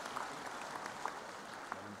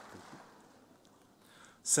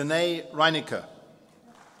 Sine Reinecker.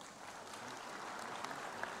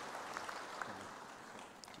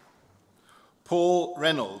 Paul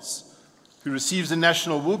Reynolds, who receives the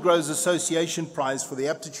National Wool Growers Association Prize for the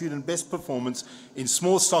aptitude and best performance in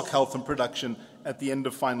small stock health and production at the end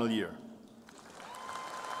of final year.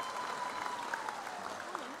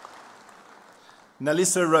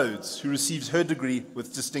 Nalissa Rhodes, who receives her degree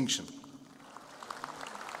with distinction.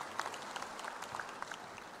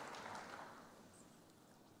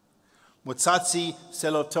 Mutsatsi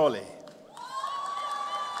Selotole.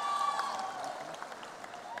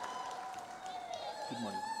 Good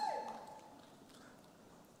morning.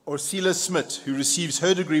 Ursula Smith, who receives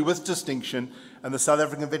her degree with distinction and the South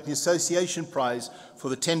African Veterinary Association Prize for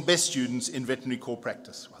the 10 best students in veterinary core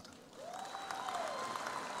practice. Well done.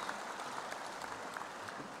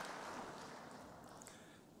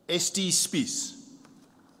 Esti Spies.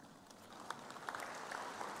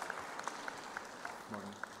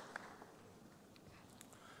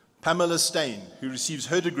 Pamela Stein, who receives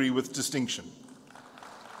her degree with distinction.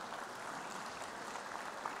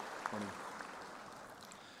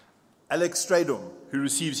 Alex Stradom, who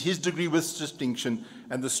receives his degree with distinction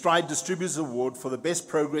and the Stride Distributors Award for the best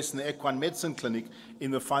progress in the Equine Medicine Clinic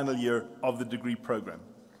in the final year of the degree program.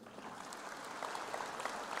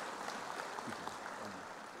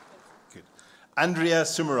 Good. Andrea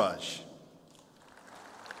Sumaraj.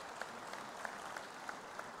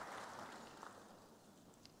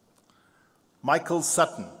 Michael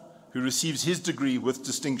Sutton, who receives his degree with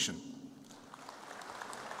distinction.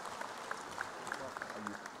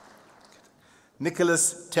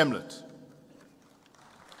 Nicholas Temlett.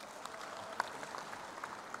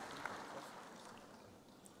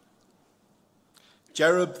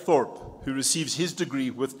 Jared Thorpe, who receives his degree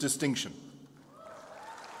with distinction.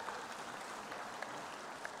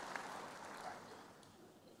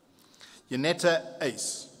 Yanetta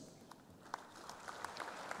Ace.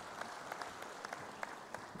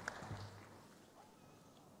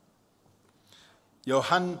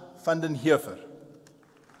 Johan van den Heever.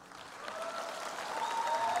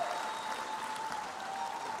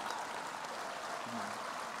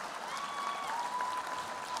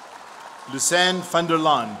 Lusanne van der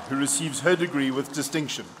Laan, who receives her degree with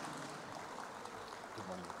distinction.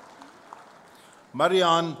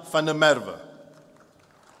 Marianne van der Merwe.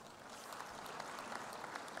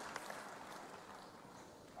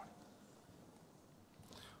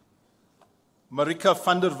 Marika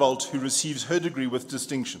van der Walt, who receives her degree with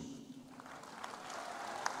distinction.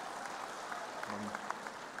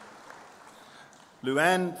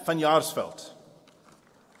 Luann van Jaarsveld.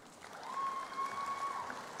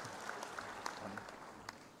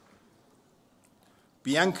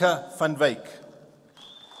 Bianca van Wyk.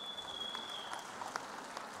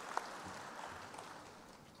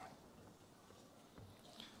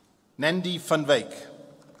 Nandi van Wyk.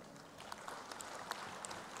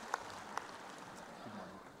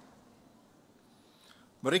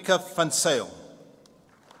 Marika van Sail.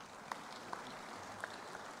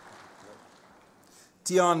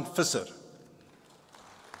 Tiaan Visser.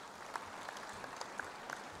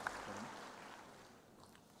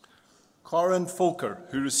 Karen Volker,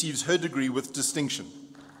 who receives her degree with distinction.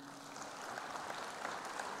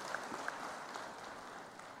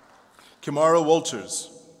 Kimara Walters.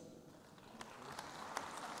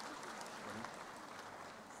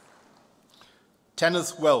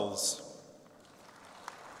 Tanith Wells.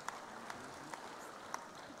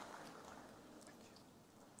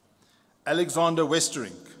 Alexander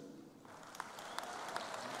Westerink.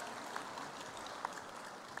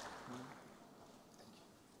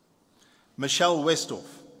 Michelle Westhoff.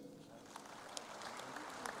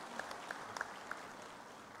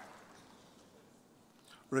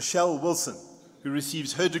 Rochelle Wilson, who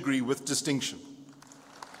receives her degree with distinction.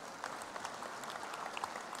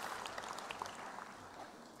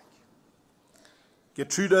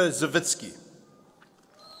 Gertruda Zawitsky.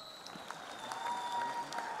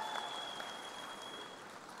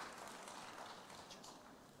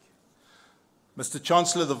 Mr.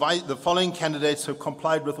 Chancellor, the following candidates have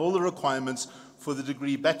complied with all the requirements for the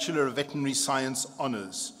degree Bachelor of Veterinary Science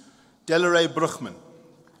Honours. Delaray Bruchman.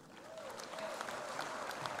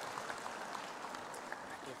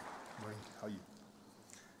 How are you?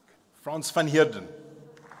 Frans van Heerden.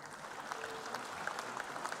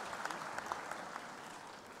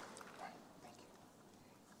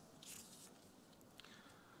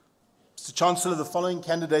 Mr. Chancellor, the following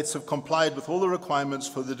candidates have complied with all the requirements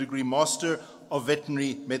for the degree Master of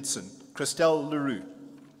Veterinary Medicine. Christelle Leroux.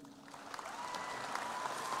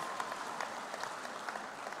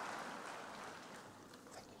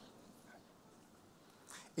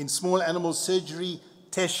 In small animal surgery,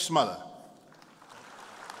 Tesh Smaller.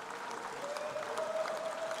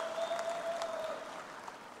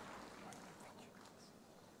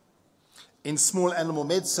 In small animal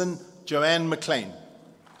medicine, Joanne McLean.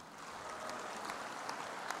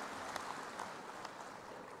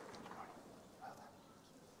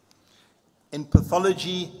 In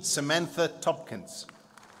pathology, Samantha Topkins.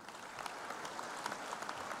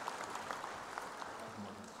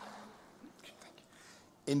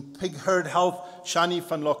 In pig herd health, Shani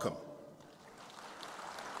van Lockham.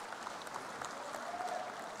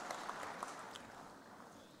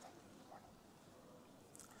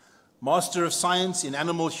 Master of Science in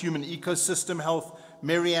Animal-Human Ecosystem Health,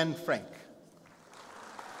 Marianne Frank.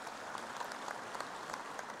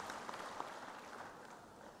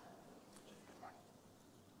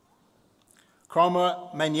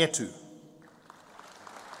 Krama Magnetu.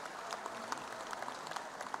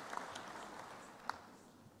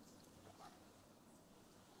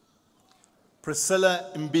 Priscilla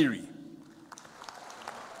Mbiri.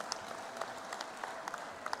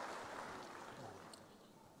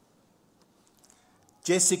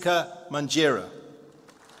 Jessica Manjera.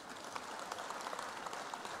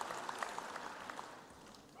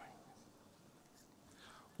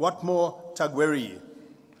 Watmore Tagweri.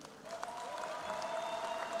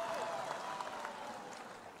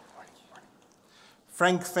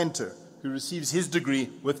 Frank Fenter, who receives his degree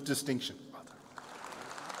with distinction.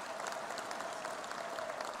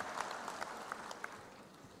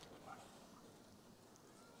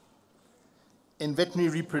 In veterinary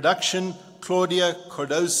reproduction, Claudia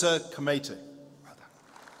Cordosa Camete.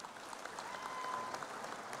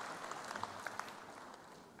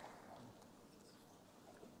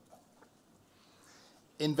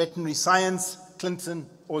 In veterinary science, Clinton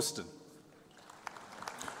Austin,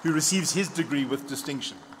 who receives his degree with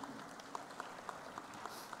distinction.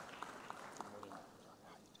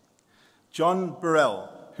 John Burrell,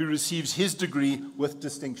 who receives his degree with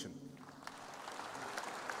distinction.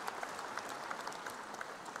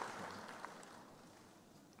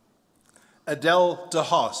 Adele de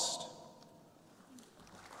Haast.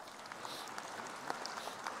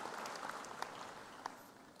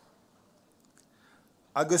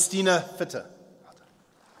 Agustina Fitter.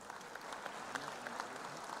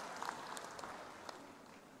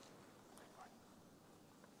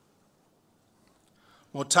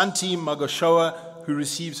 Motanti Magoshoa, who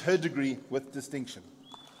receives her degree with distinction.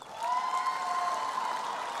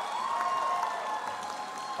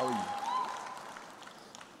 How are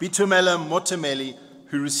you? Bitumela Motemeli,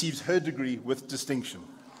 who receives her degree with distinction.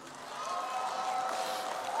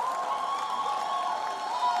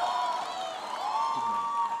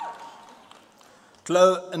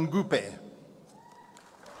 Chloe Ngupe.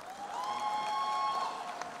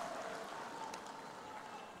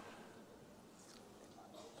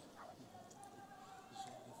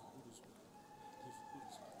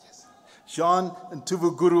 Jean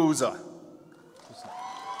Ntuvuguruza.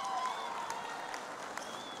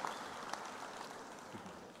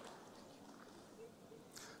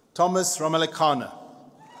 Thomas Ramalekana.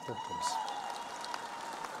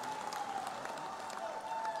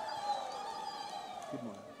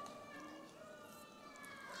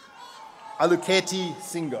 Aluketi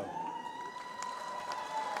Singo.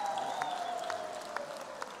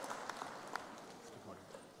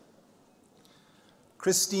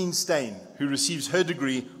 Christine Stein, who receives her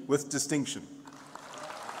degree with distinction.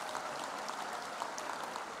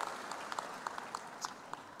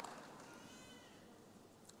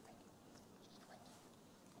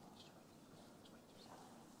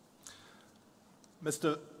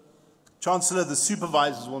 Mr. Chancellor, the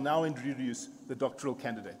supervisors will now introduce the doctoral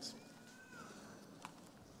candidates.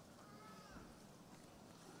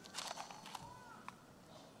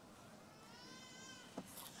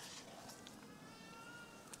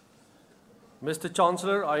 Mr.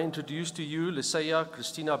 Chancellor, I introduce to you Lyceia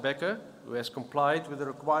Christina Becker, who has complied with the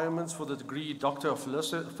requirements for the degree Doctor of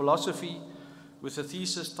Philosophy with a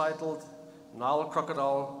thesis titled Nile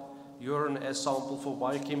Crocodile Urine as Sample for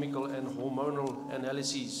Biochemical and Hormonal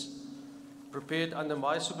Analyses, prepared under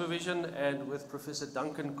my supervision and with Professor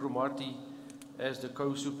Duncan Cromarty as the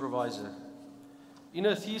co-supervisor. In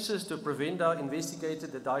her thesis, the Provenda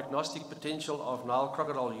investigated the diagnostic potential of Nile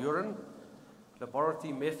crocodile urine.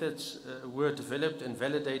 Laboratory methods were developed and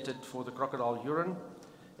validated for the crocodile urine,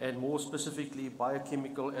 and more specifically,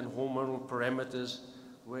 biochemical and hormonal parameters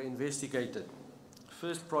were investigated.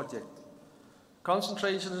 First project: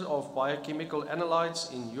 concentrations of biochemical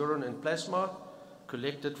analytes in urine and plasma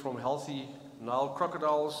collected from healthy Nile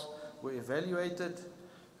crocodiles were evaluated,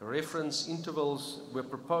 reference intervals were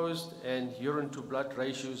proposed, and urine to blood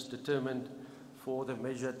ratios determined for the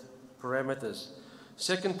measured parameters.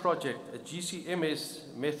 Second project, a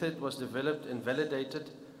GCMS method was developed and validated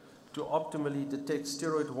to optimally detect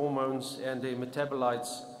steroid hormones and their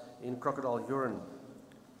metabolites in crocodile urine.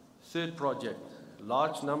 Third project,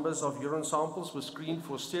 large numbers of urine samples were screened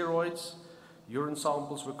for steroids. Urine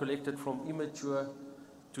samples were collected from immature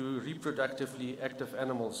to reproductively active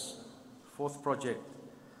animals. Fourth project,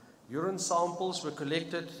 urine samples were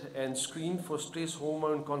collected and screened for stress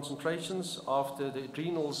hormone concentrations after the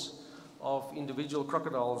adrenals of individual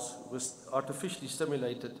crocodiles was artificially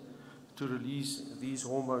stimulated to release these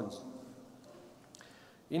hormones.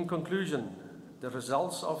 In conclusion, the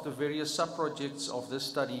results of the various sub-projects of this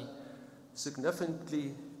study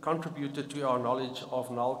significantly contributed to our knowledge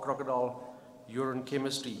of Nile crocodile urine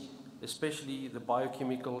chemistry, especially the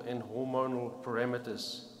biochemical and hormonal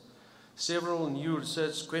parameters. Several new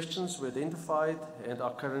research questions were identified and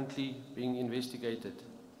are currently being investigated.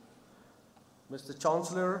 Mr.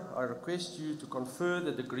 Chancellor, I request you to confer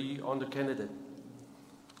the degree on the candidate.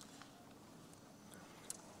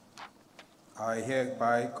 I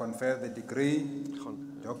hereby confer the degree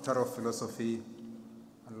Doctor of Philosophy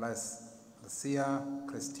on Lyceia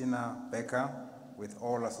Christina Becker with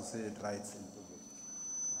all associated rights and privileges.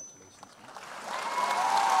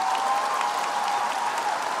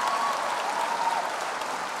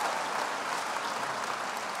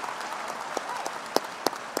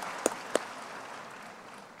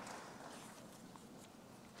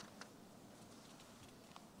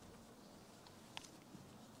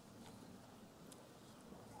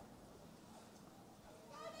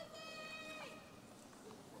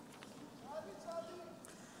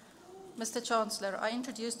 Mr. Chancellor, I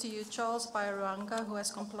introduce to you Charles Bairuanga, who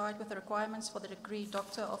has complied with the requirements for the degree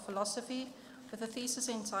Doctor of Philosophy with a thesis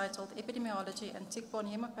entitled Epidemiology and Tick-borne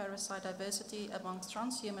Hemoparasite Diversity Amongst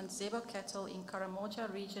Transhuman Zebo Cattle in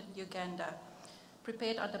Karamoja Region, Uganda,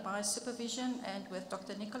 prepared under my supervision and with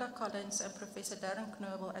Dr. Nicola Collins and Professor Darren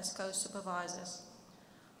Knobel as co-supervisors.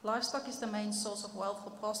 Livestock is the main source of wealth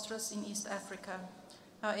for pastoralists in East Africa.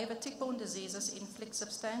 However, tick-borne diseases inflict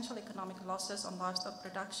substantial economic losses on livestock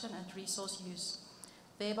production and resource use,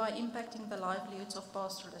 thereby impacting the livelihoods of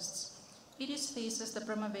pastoralists. In his thesis, the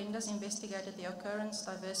promovendus investigated the occurrence,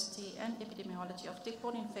 diversity, and epidemiology of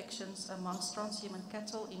tick-borne infections amongst transhuman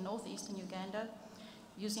cattle in northeastern Uganda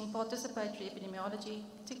using participatory epidemiology,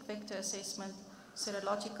 tick vector assessment,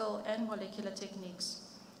 serological, and molecular techniques.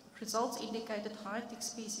 Results indicated high tick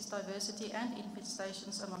species diversity and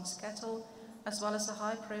infestations amongst cattle, as well as a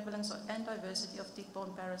high prevalence and diversity of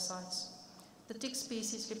tick-borne parasites. The tick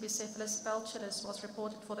species Rhipicephalus pelculus was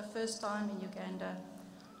reported for the first time in Uganda.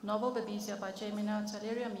 Novel Babesia bigemina,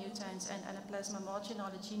 Thaleria mutans, and Anaplasma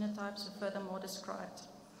marginale genotypes were furthermore described.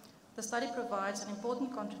 The study provides an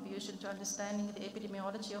important contribution to understanding the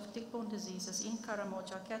epidemiology of tick-borne diseases in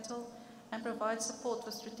Karamoja cattle and provides support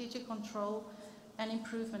for strategic control and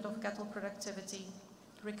improvement of cattle productivity.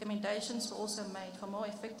 Recommendations were also made for more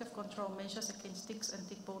effective control measures against ticks and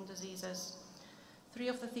tick-borne diseases. 3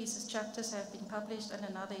 of the thesis chapters have been published and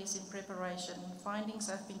another is in preparation. Findings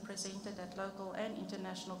have been presented at local and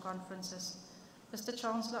international conferences. Mr.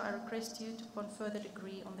 Chancellor, I request you to confer the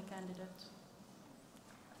degree on the candidate.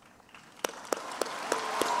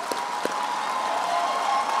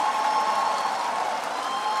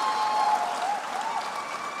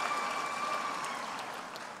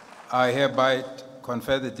 I hereby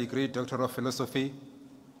confer the degree Doctor of Philosophy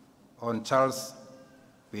on Charles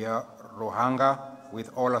Bairuanga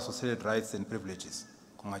with all associated rights and privileges.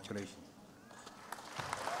 Congratulations.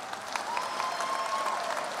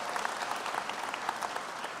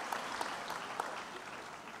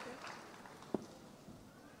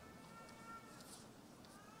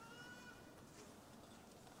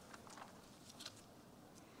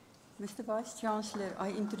 Mr. Vice-Chancellor, I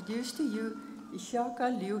introduce to you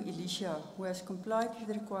Ishaka Liu Elisha, who has complied with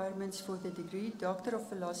the requirements for the degree Doctor of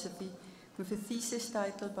Philosophy with a thesis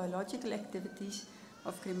titled Biological Activities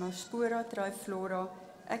of Cremospora triflora,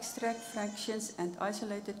 Extract Fractions and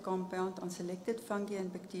Isolated Compound on Selected Fungi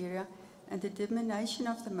and Bacteria, and Determination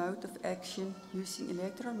of the Mode of Action using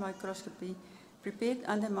Electron Microscopy, prepared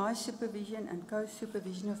under my supervision and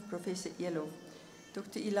co-supervision of Professor Elof.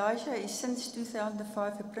 Dr. Elijah is since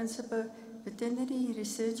 2005 a Principal Veterinary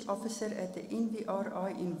Research Officer at the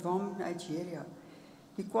NVRI in VOM, Nigeria.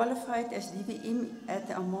 He qualified as DVM at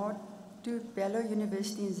the Ahmadu Bello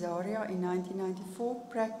University in Zaria in 1994,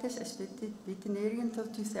 practiced as veterinarian until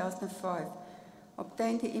 2005,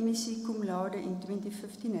 obtained the MEC cum laude in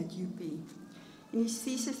 2015 at UP. In his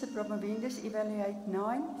thesis, the promovendus evaluate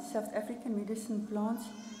 9 South African medicine plants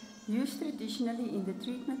used traditionally in the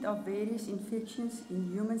treatment of various infections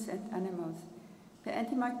in humans and animals. The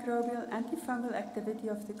antimicrobial, antifungal activity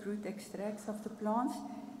of the crude extracts of the plants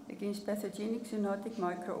against pathogenic zoonotic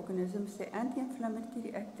microorganisms, the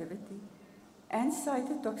anti-inflammatory activity, and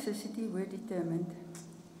cytotoxicity were determined.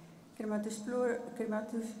 Cremospora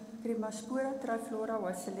triflora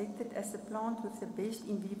was selected as the plant with the best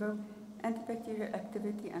in vivo antibacterial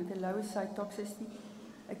activity and the lowest cytotoxicity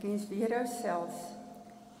against Vero cells,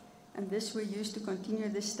 and this were used to continue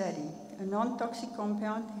the study. A non-toxic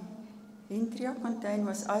compound, Hentria contain,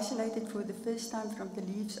 was isolated for the first time from the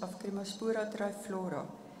leaves of Cremospora triflora.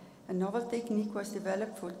 A novel technique was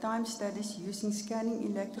developed for time studies using scanning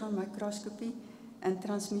electron microscopy and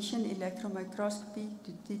transmission electron microscopy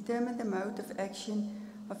to determine the mode of action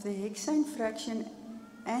of the hexane fraction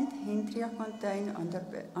and Hentria contain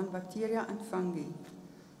on bacteria and fungi.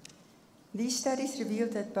 These studies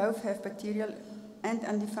revealed that both have bacterial and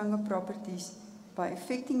antifungal properties by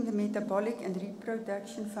affecting the metabolic and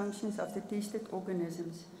reproduction functions of the tested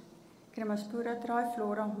organisms. Cremospora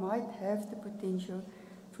triflora might have the potential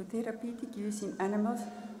for therapeutic use in animals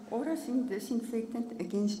or as a disinfectant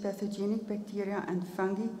against pathogenic bacteria and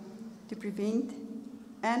fungi to prevent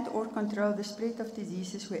and or control the spread of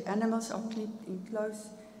diseases where animals are kept in close,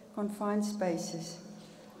 confined spaces.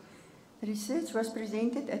 The research was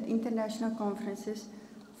presented at international conferences.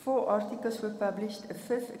 4 articles were published, a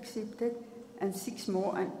 5th accepted, and 6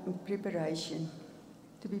 more are in preparation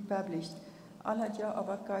to be published. Alaja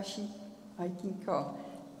Abakashi, Aikinka.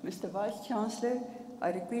 Mr. Vice-Chancellor, I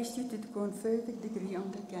request you to confer the degree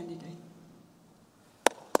on the candidate.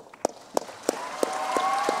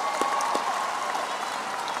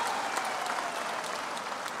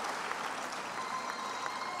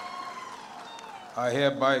 I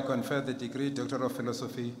hereby confer the degree Doctor of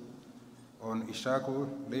Philosophy on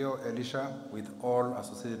Ishaku Leo Elisha with all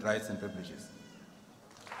associated rights and privileges.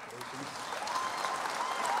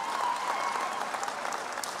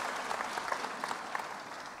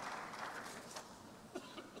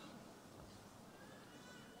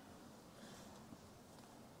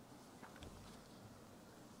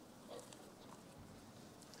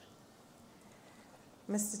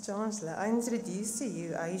 Mr. Chancellor, I introduce to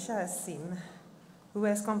you Aisha Hassim, who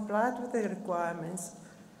has complied with the requirements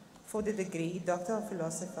for the degree Doctor of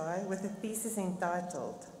Philosophy with a thesis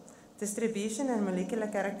entitled Distribution and Molecular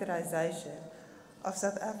Characterization of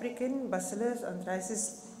South African Bacillus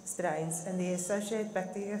anthracis strains and the associated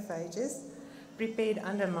bacteriophages, prepared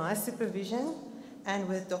under my supervision and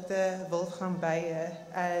with Dr. Wolfgang Beyer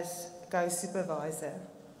as co-supervisor.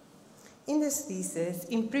 In this thesis,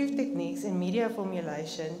 improved techniques in media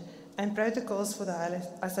formulation and protocols for the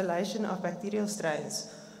isolation of bacterial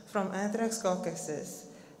strains from anthrax carcasses,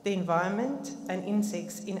 the environment and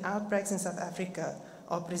insects in outbreaks in South Africa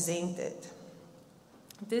are presented.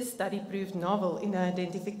 This study proved novel in the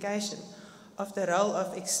identification of the role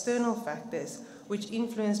of external factors which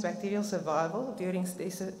influence bacterial survival during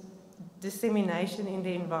dissemination in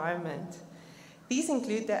the environment. These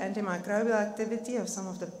include the antimicrobial activity of some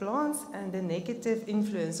of the plants and the negative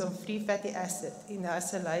influence of free fatty acid in the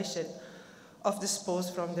isolation of the spores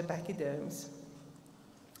from the pachyderms.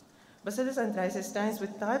 Bacillus anthracis strains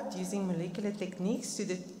were typed using molecular techniques to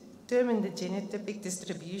determine the genotypic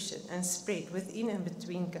distribution and spread within and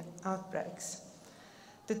between outbreaks.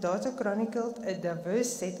 The data chronicled a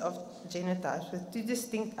diverse set of genotypes with 2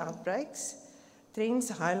 distinct outbreaks,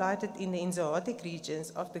 trends highlighted in the enzootic regions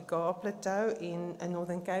of the Gar Plateau in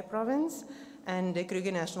Northern Cape Province and the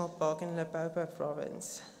Kruger National Park in Limpopo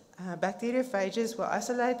Province. Bacteriophages were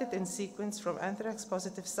isolated and sequenced from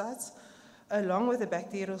anthrax-positive sites along with a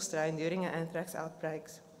bacterial strain during an anthrax outbreak.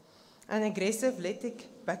 An aggressive lytic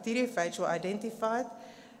bacteriophage was identified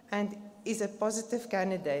and is a positive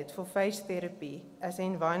candidate for phage therapy as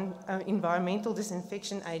an environmental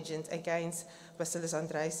disinfection agent against Bacillus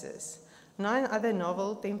anthracis. 9 other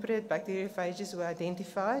novel temperate bacteriophages were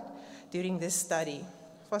identified during this study.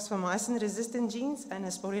 Phosphomycin-resistant genes and a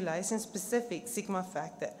sporulation-specific sigma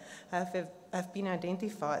factor have been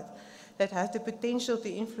identified that have the potential to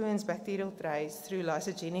influence bacterial traits through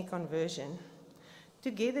lysogenic conversion.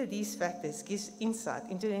 Together, these factors give insight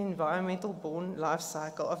into the environmental-borne life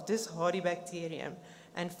cycle of this hardy bacterium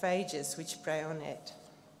and phages which prey on it.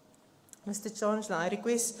 Mr. Chancellor, I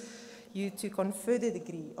request you to confer the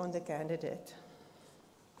degree on the candidate.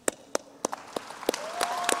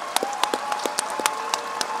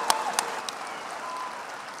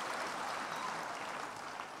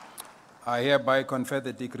 I hereby confer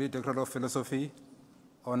the degree Doctor of Philosophy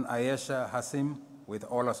on Aisha Hassim with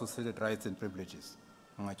all associated rights and privileges.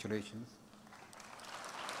 Congratulations.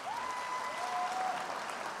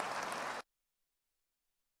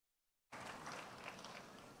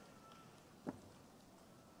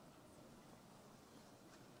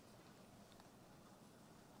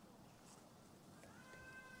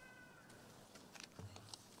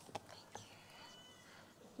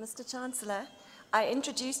 Mr. Chancellor, I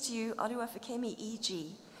introduce to you Oluwafemi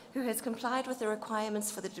E.G., who has complied with the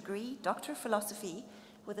requirements for the degree Doctor of Philosophy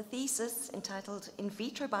with a thesis entitled In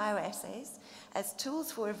Vitro Bioassays as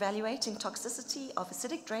Tools for Evaluating Toxicity of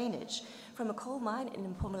Acidic Drainage from a Coal Mine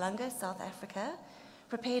in Mpumalanga, South Africa,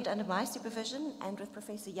 prepared under my supervision and with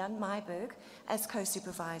Professor Jan Meiberg as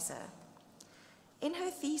co-supervisor. In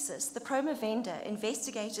her thesis, the promovenda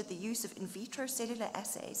investigated the use of in vitro cellular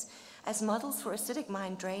assays as models for acidic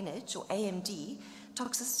mine drainage, or AMD,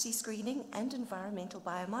 toxicity screening, and environmental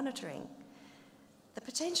biomonitoring. The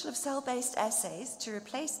potential of cell-based assays to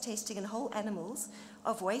replace testing in whole animals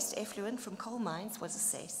of waste effluent from coal mines was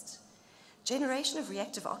assessed. Generation of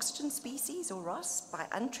reactive oxygen species, or ROS, by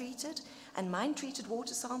untreated and mine-treated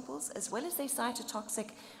water samples, as well as their cytotoxic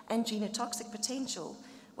and genotoxic potential,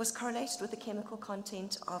 was correlated with the chemical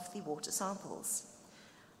content of the water samples.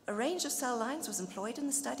 A range of cell lines was employed in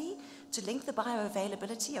the study to link the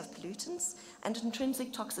bioavailability of pollutants and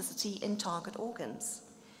intrinsic toxicity in target organs.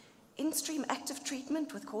 In-stream active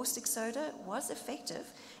treatment with caustic soda was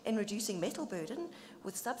effective in reducing metal burden,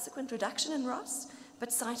 with subsequent reduction in ROS, but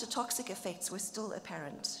cytotoxic effects were still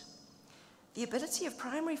apparent. The ability of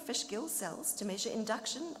primary fish gill cells to measure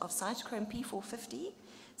induction of cytochrome P450,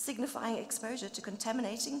 signifying exposure to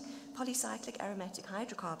contaminating polycyclic aromatic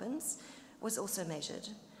hydrocarbons, was also measured.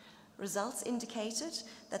 Results indicated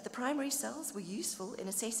that the primary cells were useful in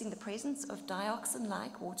assessing the presence of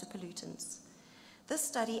dioxin-like water pollutants. This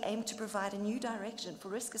study aimed to provide a new direction for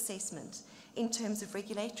risk assessment in terms of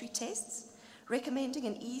regulatory tests, recommending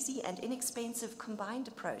an easy and inexpensive combined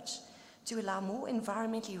approach to allow more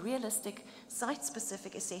environmentally realistic,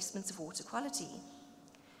 site-specific assessments of water quality.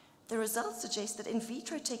 The results suggest that in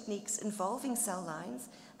vitro techniques involving cell lines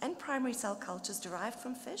and primary cell cultures derived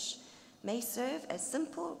from fish may serve as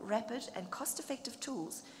simple, rapid, and cost-effective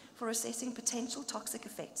tools for assessing potential toxic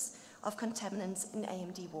effects of contaminants in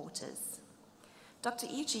AMD waters. Dr.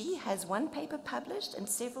 E.G. has one paper published and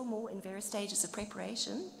several more in various stages of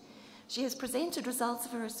preparation. She has presented results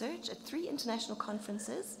of her research at 3 international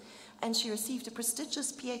conferences, and she received a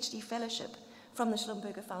prestigious PhD fellowship from the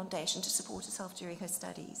Schlumberger Foundation to support herself during her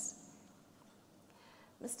studies.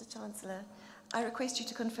 Mr. Chancellor, I request you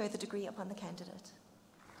to confer the degree upon the candidate.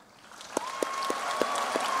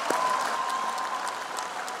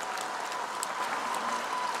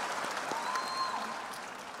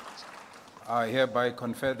 I hereby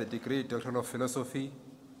confer the degree Doctor of Philosophy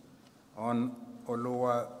on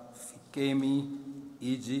Oluwafemi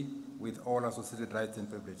E.G. with all associated rights and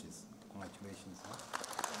privileges. Congratulations.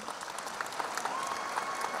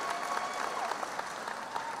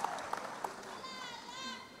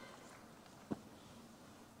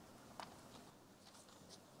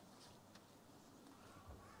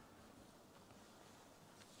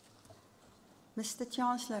 Mr.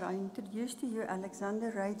 Chancellor, I introduce to you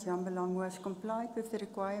Alexander Ray Jambalang, who has complied with the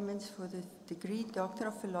requirements for the degree Doctor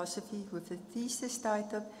of Philosophy with a thesis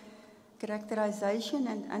titled Characterization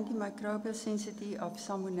and Antimicrobial Sensitivity of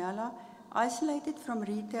Salmonella, isolated from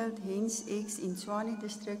retailed hens' eggs in Tshwane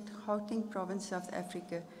District, Gauteng Province, South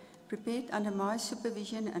Africa, prepared under my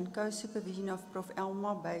supervision and co-supervision of Prof.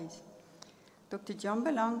 Elma Bays. Dr.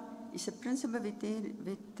 Jambalang is a Principal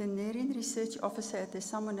Veterinarian Research Officer at the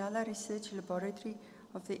Salmonella Research Laboratory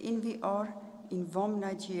of the NVR in Vom,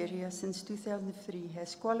 Nigeria since 2003.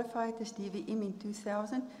 Has qualified as DVM in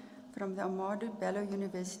 2000 from the Amadou Bello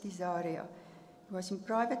University, Zaria. He was in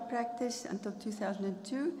private practice until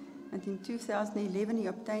 2002, and in 2011 he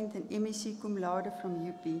obtained an MSc cum laude from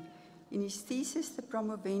UP. In his thesis, the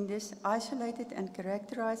promovendus isolated and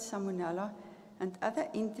characterized Salmonella and other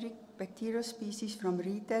enteric bacterial species from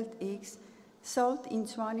retailed eggs sold in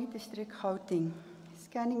Tshwane District, Gauteng.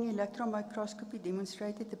 Scanning electron microscopy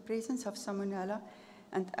demonstrated the presence of Salmonella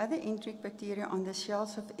and other enteric bacteria on the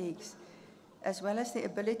shells of eggs, as well as the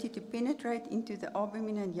ability to penetrate into the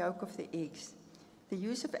albumin and yolk of the eggs. The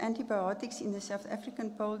use of antibiotics in the South African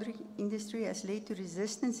poultry industry has led to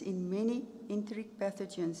resistance in many enteric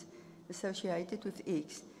pathogens associated with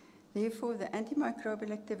eggs. Therefore, the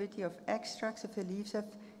antimicrobial activity of extracts of the leaves of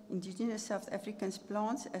indigenous South African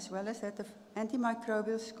plants, as well as that of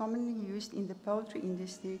antimicrobials commonly used in the poultry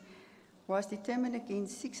industry, was determined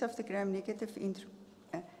against 6 of the gram-negative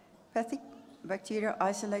pathic bacteria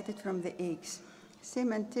isolated from the eggs.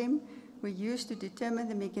 SEM and TEM were used to determine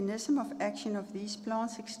the mechanism of action of these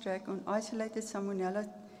plants extract on isolated Salmonella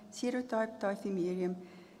serotype Typhimurium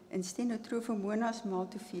and Stenotrophomonas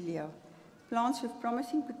maltophilia. Plants with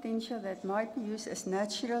promising potential that might be used as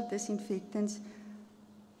natural disinfectants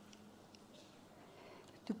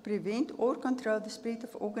to prevent or control the spread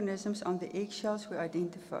of organisms on the eggshells were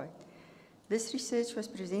identified. This research was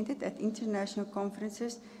presented at international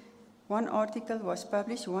conferences. 1 article was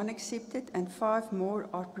published, 1 accepted, and 5 more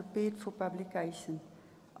are prepared for publication.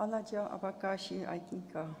 Alaja Abakashi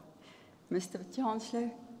Aikinka. Mr.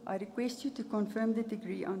 Chancellor, I request you to confirm the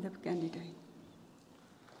degree on the candidate.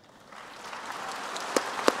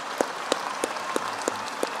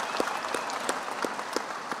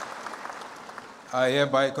 I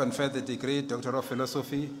hereby confer the degree Doctor of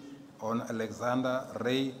Philosophy on Alexander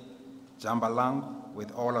Ray Jambalang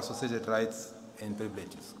with all associated rights and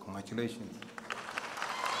privileges. Congratulations.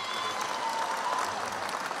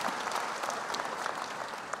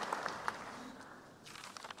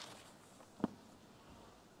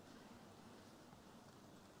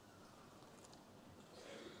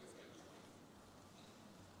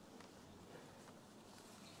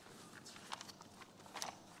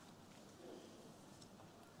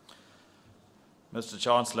 Mr.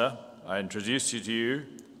 Chancellor, I introduce to you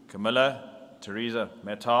Camilla Teresa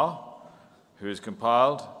Metar, who has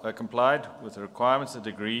complied with the requirements of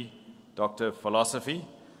the degree Doctor of Philosophy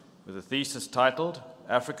with a thesis titled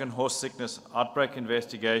African Horse Sickness Outbreak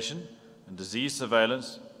Investigation and Disease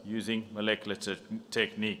Surveillance Using Molecular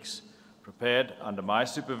Techniques, prepared under my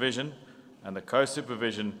supervision and the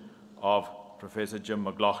co-supervision of Professor Jim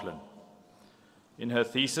McLaughlin. In her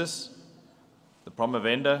thesis, the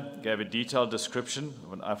promovenda gave a detailed description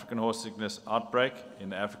of an African horse sickness outbreak in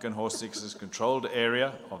the African horse sickness controlled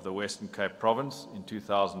area of the Western Cape Province in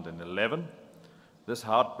 2011. This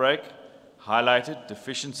outbreak highlighted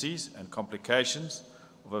deficiencies and complications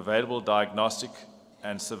of available diagnostic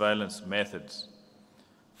and surveillance methods.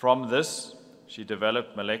 From this, she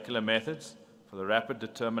developed molecular methods for the rapid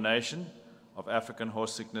determination of African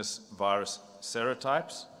horse sickness virus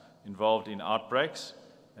serotypes involved in outbreaks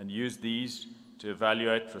and used these to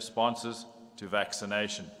evaluate responses to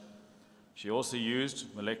vaccination. She also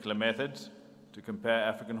used molecular methods to compare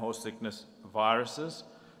African horse sickness viruses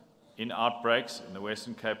in outbreaks in the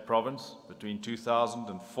Western Cape province between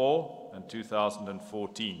 2004 and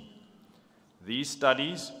 2014. These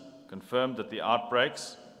studies confirmed that the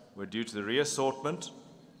outbreaks were due to the reassortment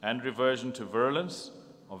and reversion to virulence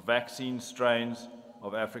of vaccine strains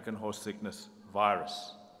of African horse sickness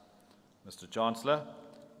virus. Mr. Chancellor,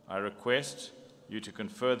 I request you to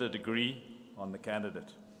confer the degree on the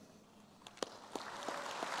candidate.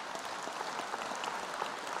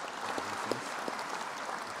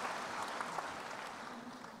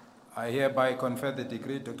 I hereby confer the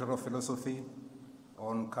degree Doctor of Philosophy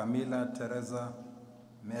on Camilla Teresa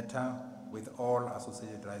Meta with all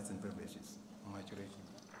associated rights and privileges. Congratulations.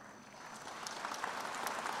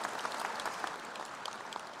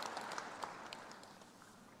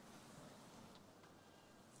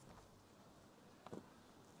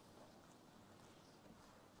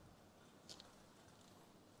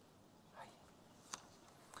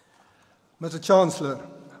 Mr. Chancellor,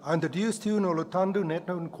 I introduce to you Noluthando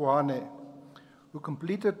Neto Nkwane, who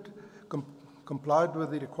complied with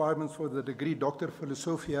the requirements for the degree Doctor of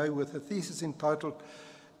Philosophy with a thesis entitled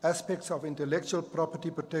Aspects of Intellectual Property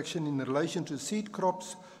Protection in Relation to Seed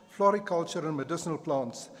Crops, Floriculture and Medicinal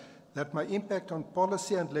Plants that may impact on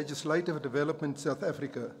policy and legislative development in South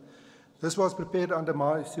Africa. This was prepared under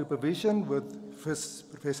my supervision with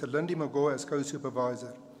Professor Lindy Magoe as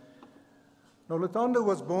co-supervisor. Noluthando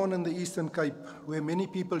was born in the Eastern Cape, where many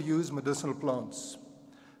people use medicinal plants.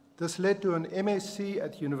 This led to an MSc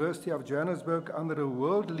at the University of Johannesburg under a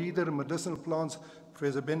world leader in medicinal plants,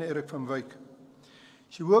 Professor Ben Erik van Wyk.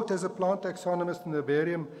 She worked as a plant taxonomist in the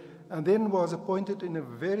herbarium and then was appointed in a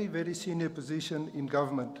very, very senior position in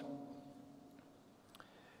government.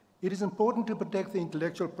 It is important to protect the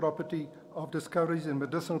intellectual property of discoveries in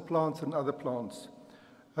medicinal plants and other plants.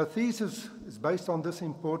 Her thesis is based on this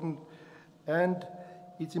and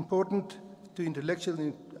it's important to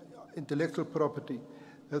intellectual property.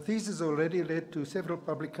 The thesis already led to several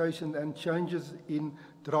publications and changes in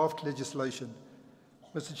draft legislation.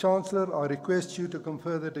 Mr. Chancellor, I request you to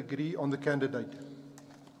confer the degree on the candidate.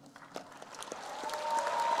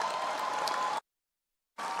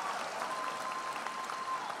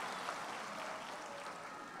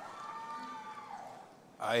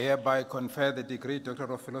 I hereby confer the degree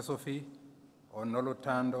Doctor of Philosophy on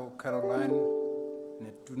Noluthando Caroline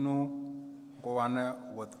Netunu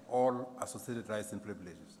Nkwane with all associated rights and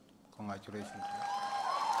privileges. Congratulations.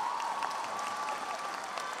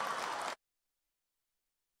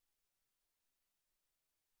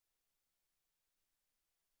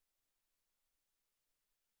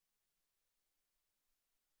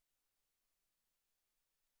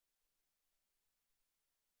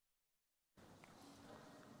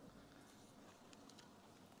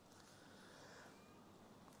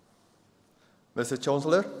 Mr.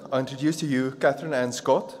 Chancellor, I introduce to you Catherine Ann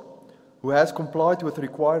Scott, who has complied with the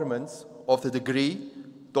requirements of the degree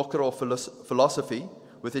Doctor of Philosophy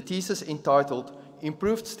with a thesis entitled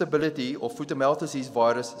Improved Stability of Foot-and-Mouth Disease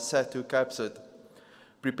Virus SAT2 capsid,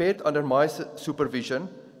 prepared under my supervision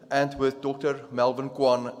and with Dr. Melvin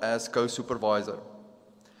Kwan as co-supervisor.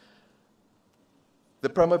 The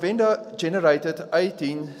Promovenda generated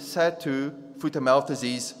 18 SAT2 foot-and-mouth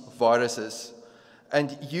disease viruses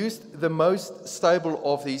and used the most stable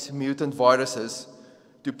of these mutant viruses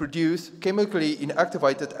to produce chemically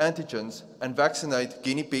inactivated antigens and vaccinate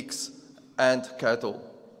guinea pigs and cattle.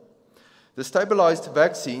 The stabilized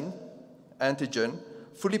vaccine antigen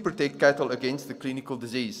fully protect cattle against the clinical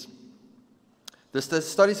disease. The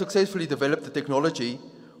study successfully developed the technology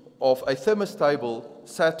of a thermostable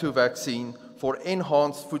SAT2 vaccine for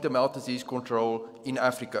enhanced foot-and-mouth disease control in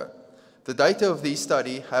Africa. The data of this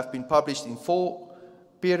study have been published in 4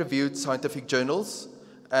 peer-reviewed scientific journals,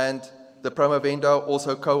 and the Promovenda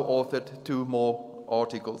also co-authored 2 more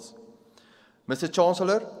articles. Mr.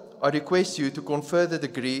 Chancellor, I request you to confer the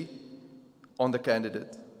degree on the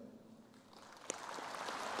candidate.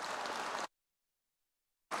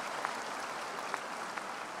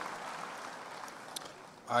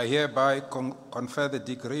 I hereby confer the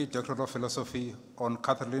degree Doctor of Philosophy on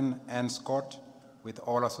Kathleen Ann Scott with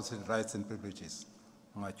all associated rights and privileges.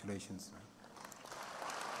 Congratulations.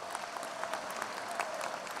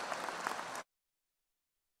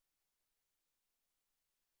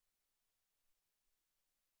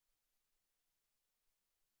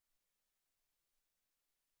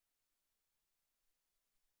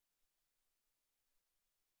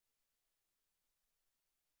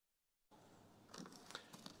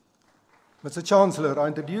 Mr. Chancellor, I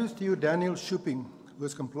introduce to you Daniel Shooping, who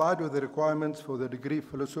has complied with the requirements for the degree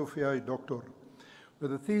Philosophiae Doctor,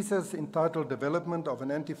 with a thesis entitled Development of an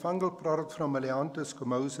Antifungal Product from Melianthus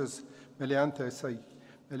squamosus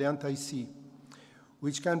melianthaceae,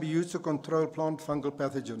 which can be used to control plant fungal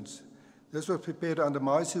pathogens. This was prepared under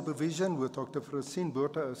my supervision with Dr. Francine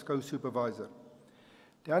Botha as co-supervisor.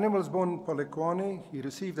 Daniel was born in Polokwane. He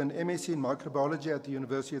received an MSc in microbiology at the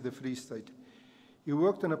University of the Free State. He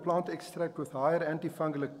worked in a plant extract with higher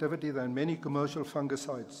antifungal activity than many commercial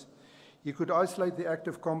fungicides. He could isolate the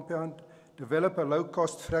active compound, develop a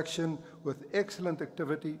low-cost fraction with excellent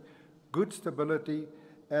activity, good stability,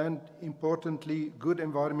 and importantly, good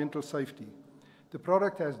environmental safety. The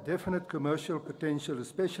product has definite commercial potential,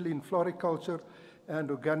 especially in floriculture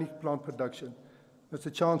and organic plant production.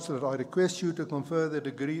 Mr. Chancellor, I request you to confer the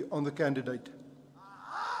degree on the candidate.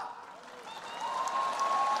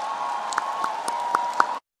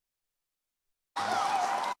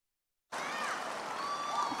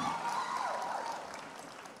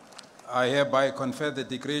 I hereby confer the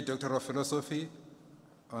degree Doctor of Philosophy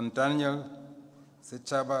on Daniel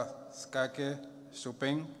Sechaba Skake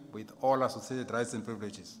Shooping with all associated rights and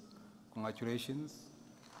privileges. Congratulations.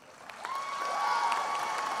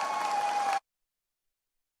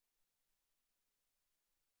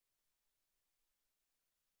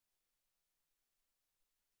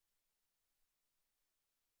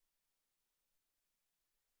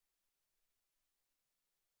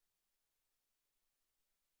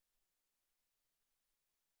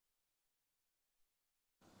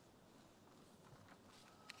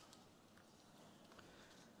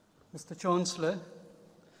 Mr. Chancellor,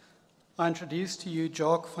 I introduce to you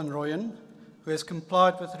Jacques van Rooyen, who has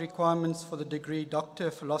complied with the requirements for the degree Doctor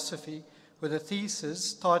of Philosophy with a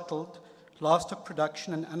thesis titled Livestock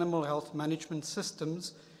Production and Animal Health Management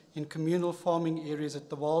Systems in Communal Farming Areas at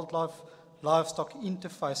the Wildlife-Livestock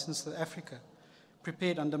Interface in South Africa,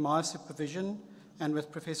 prepared under my supervision and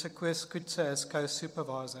with Professor Koos Koetse as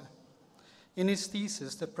co-supervisor. In his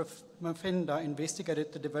thesis, the Professor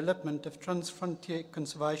investigated the development of transfrontier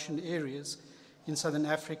conservation areas in southern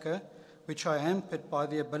Africa, which are hampered by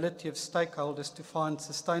the ability of stakeholders to find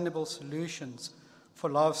sustainable solutions for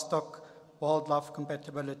livestock-wildlife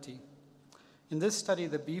compatibility. In this study,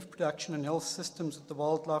 the beef production and health systems at the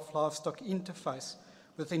wildlife-livestock interface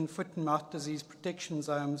within foot and mouth disease protection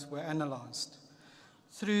zones were analysed.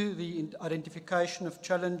 Through the identification of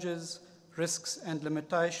challenges, risks and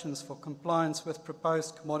limitations for compliance with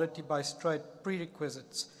proposed commodity-based trade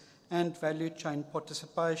prerequisites and value chain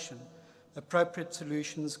participation, appropriate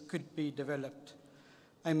solutions could be developed.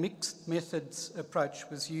 A mixed methods approach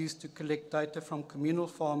was used to collect data from communal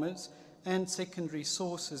farmers and secondary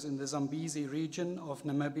sources in the Zambezi region of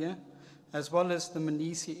Namibia, as well as the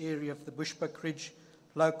Manisi area of the Bushbuck Ridge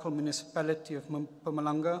local municipality of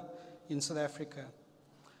Mpumalanga in South Africa.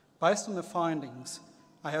 Based on the findings,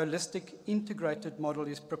 a holistic integrated model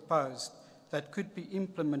is proposed that could be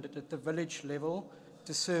implemented at the village level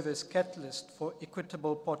to serve as catalyst for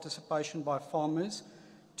equitable participation by farmers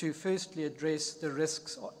to firstly address the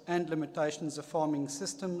risks and limitations of farming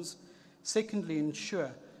systems, secondly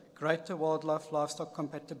ensure greater wildlife-livestock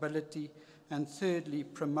compatibility, and thirdly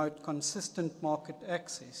promote consistent market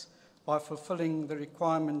access by fulfilling the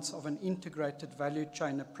requirements of an integrated value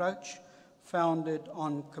chain approach founded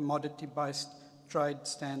on commodity-based trade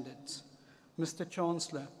standards. Mr.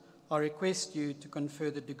 Chancellor, I request you to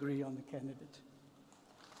confer the degree on the candidate.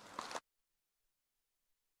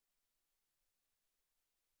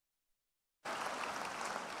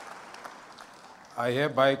 I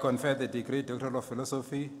hereby confer the degree Doctor of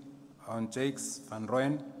Philosophy on Jacques van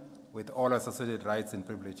Rooyen with all associated rights and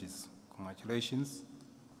privileges. Congratulations.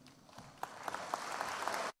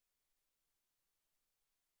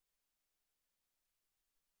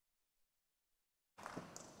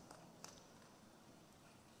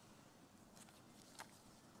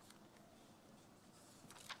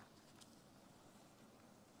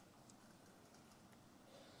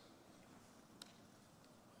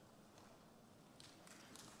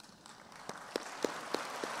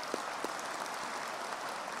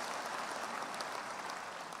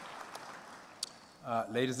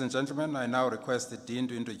 Ladies and gentlemen, I now request the Dean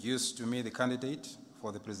to introduce to me the candidate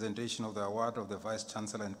for the presentation of the award of the Vice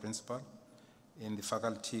Chancellor and Principal in the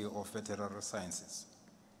Faculty of Veterinary Sciences.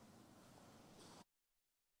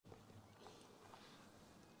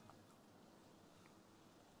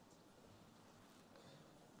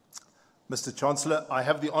 Mr. Chancellor, I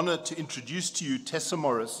have the honor to introduce to you Tessa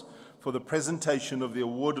Morris for the presentation of the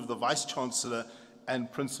award of the Vice Chancellor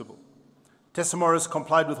and Principal. Tessa Morris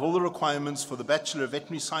complied with all the requirements for the Bachelor of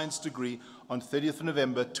Veterinary Science degree on 30th of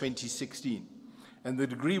November 2016, and the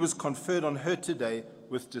degree was conferred on her today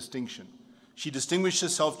with distinction. She distinguished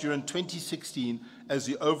herself during 2016 as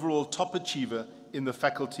the overall top achiever in the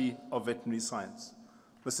Faculty of Veterinary Science.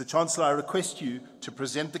 Mr. Chancellor, I request you to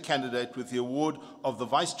present the candidate with the award of the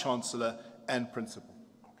Vice-Chancellor and Principal.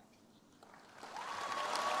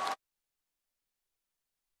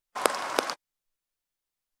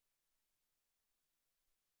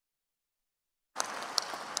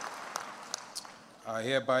 I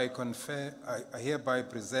hereby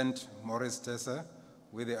present Maurice Tessa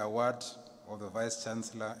with the award of the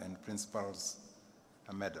Vice-Chancellor and Principal's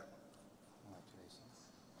medal.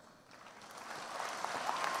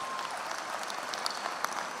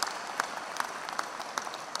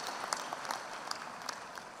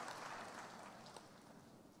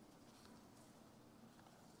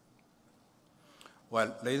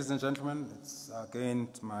 Well, ladies and gentlemen, it's again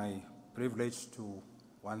my privilege to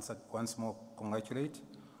once more congratulate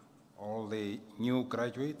all the new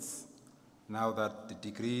graduates now that the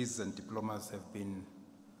degrees and diplomas have been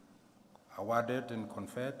awarded and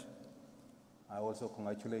conferred. I also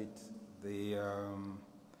congratulate the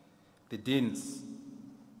deans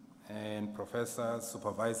and professors,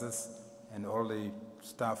 supervisors, and all the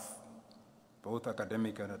staff, both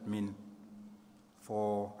academic and admin,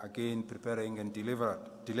 for again preparing and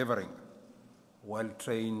delivering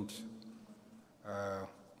well-trained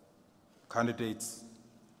candidates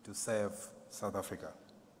to serve South Africa.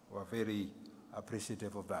 We're very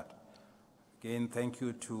appreciative of that. Again, thank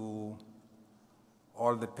you to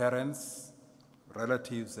all the parents,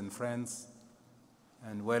 relatives and friends,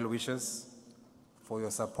 and well-wishers for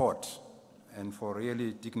your support and for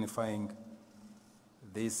really dignifying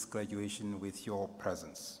this graduation with your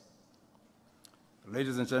presence.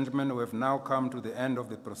 Ladies and gentlemen, we have now come to the end of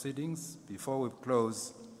the proceedings. Before we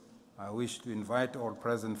close, I wish to invite all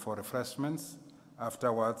present for refreshments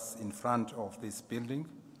afterwards in front of this building.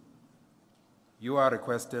 You are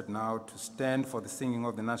requested now to stand for the singing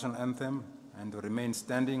of the national anthem and to remain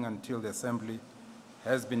standing until the assembly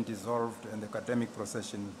has been dissolved and the academic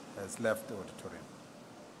procession has left the auditorium.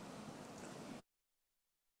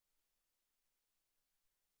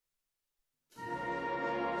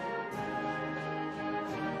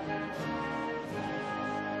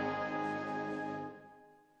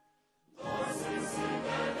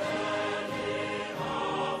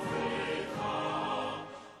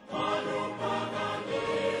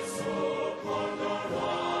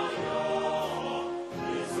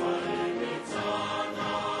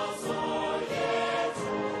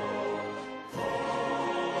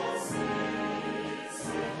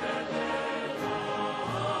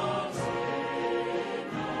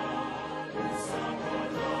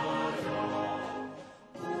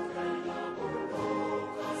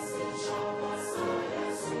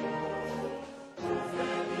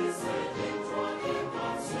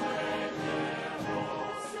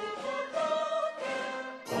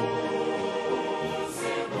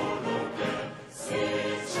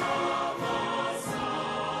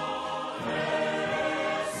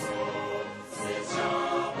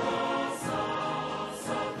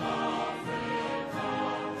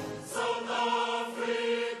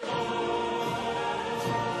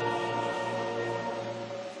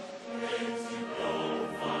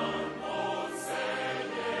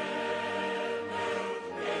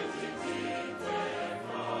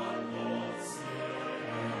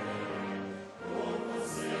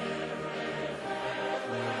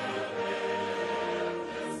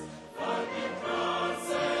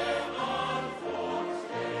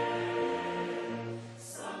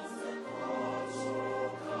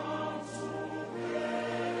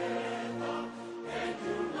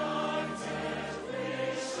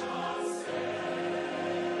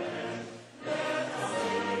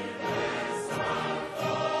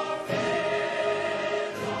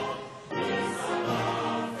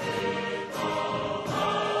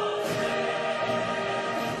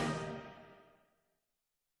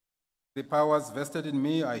 The powers vested in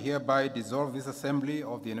me, I hereby dissolve this assembly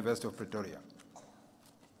of the University of Pretoria.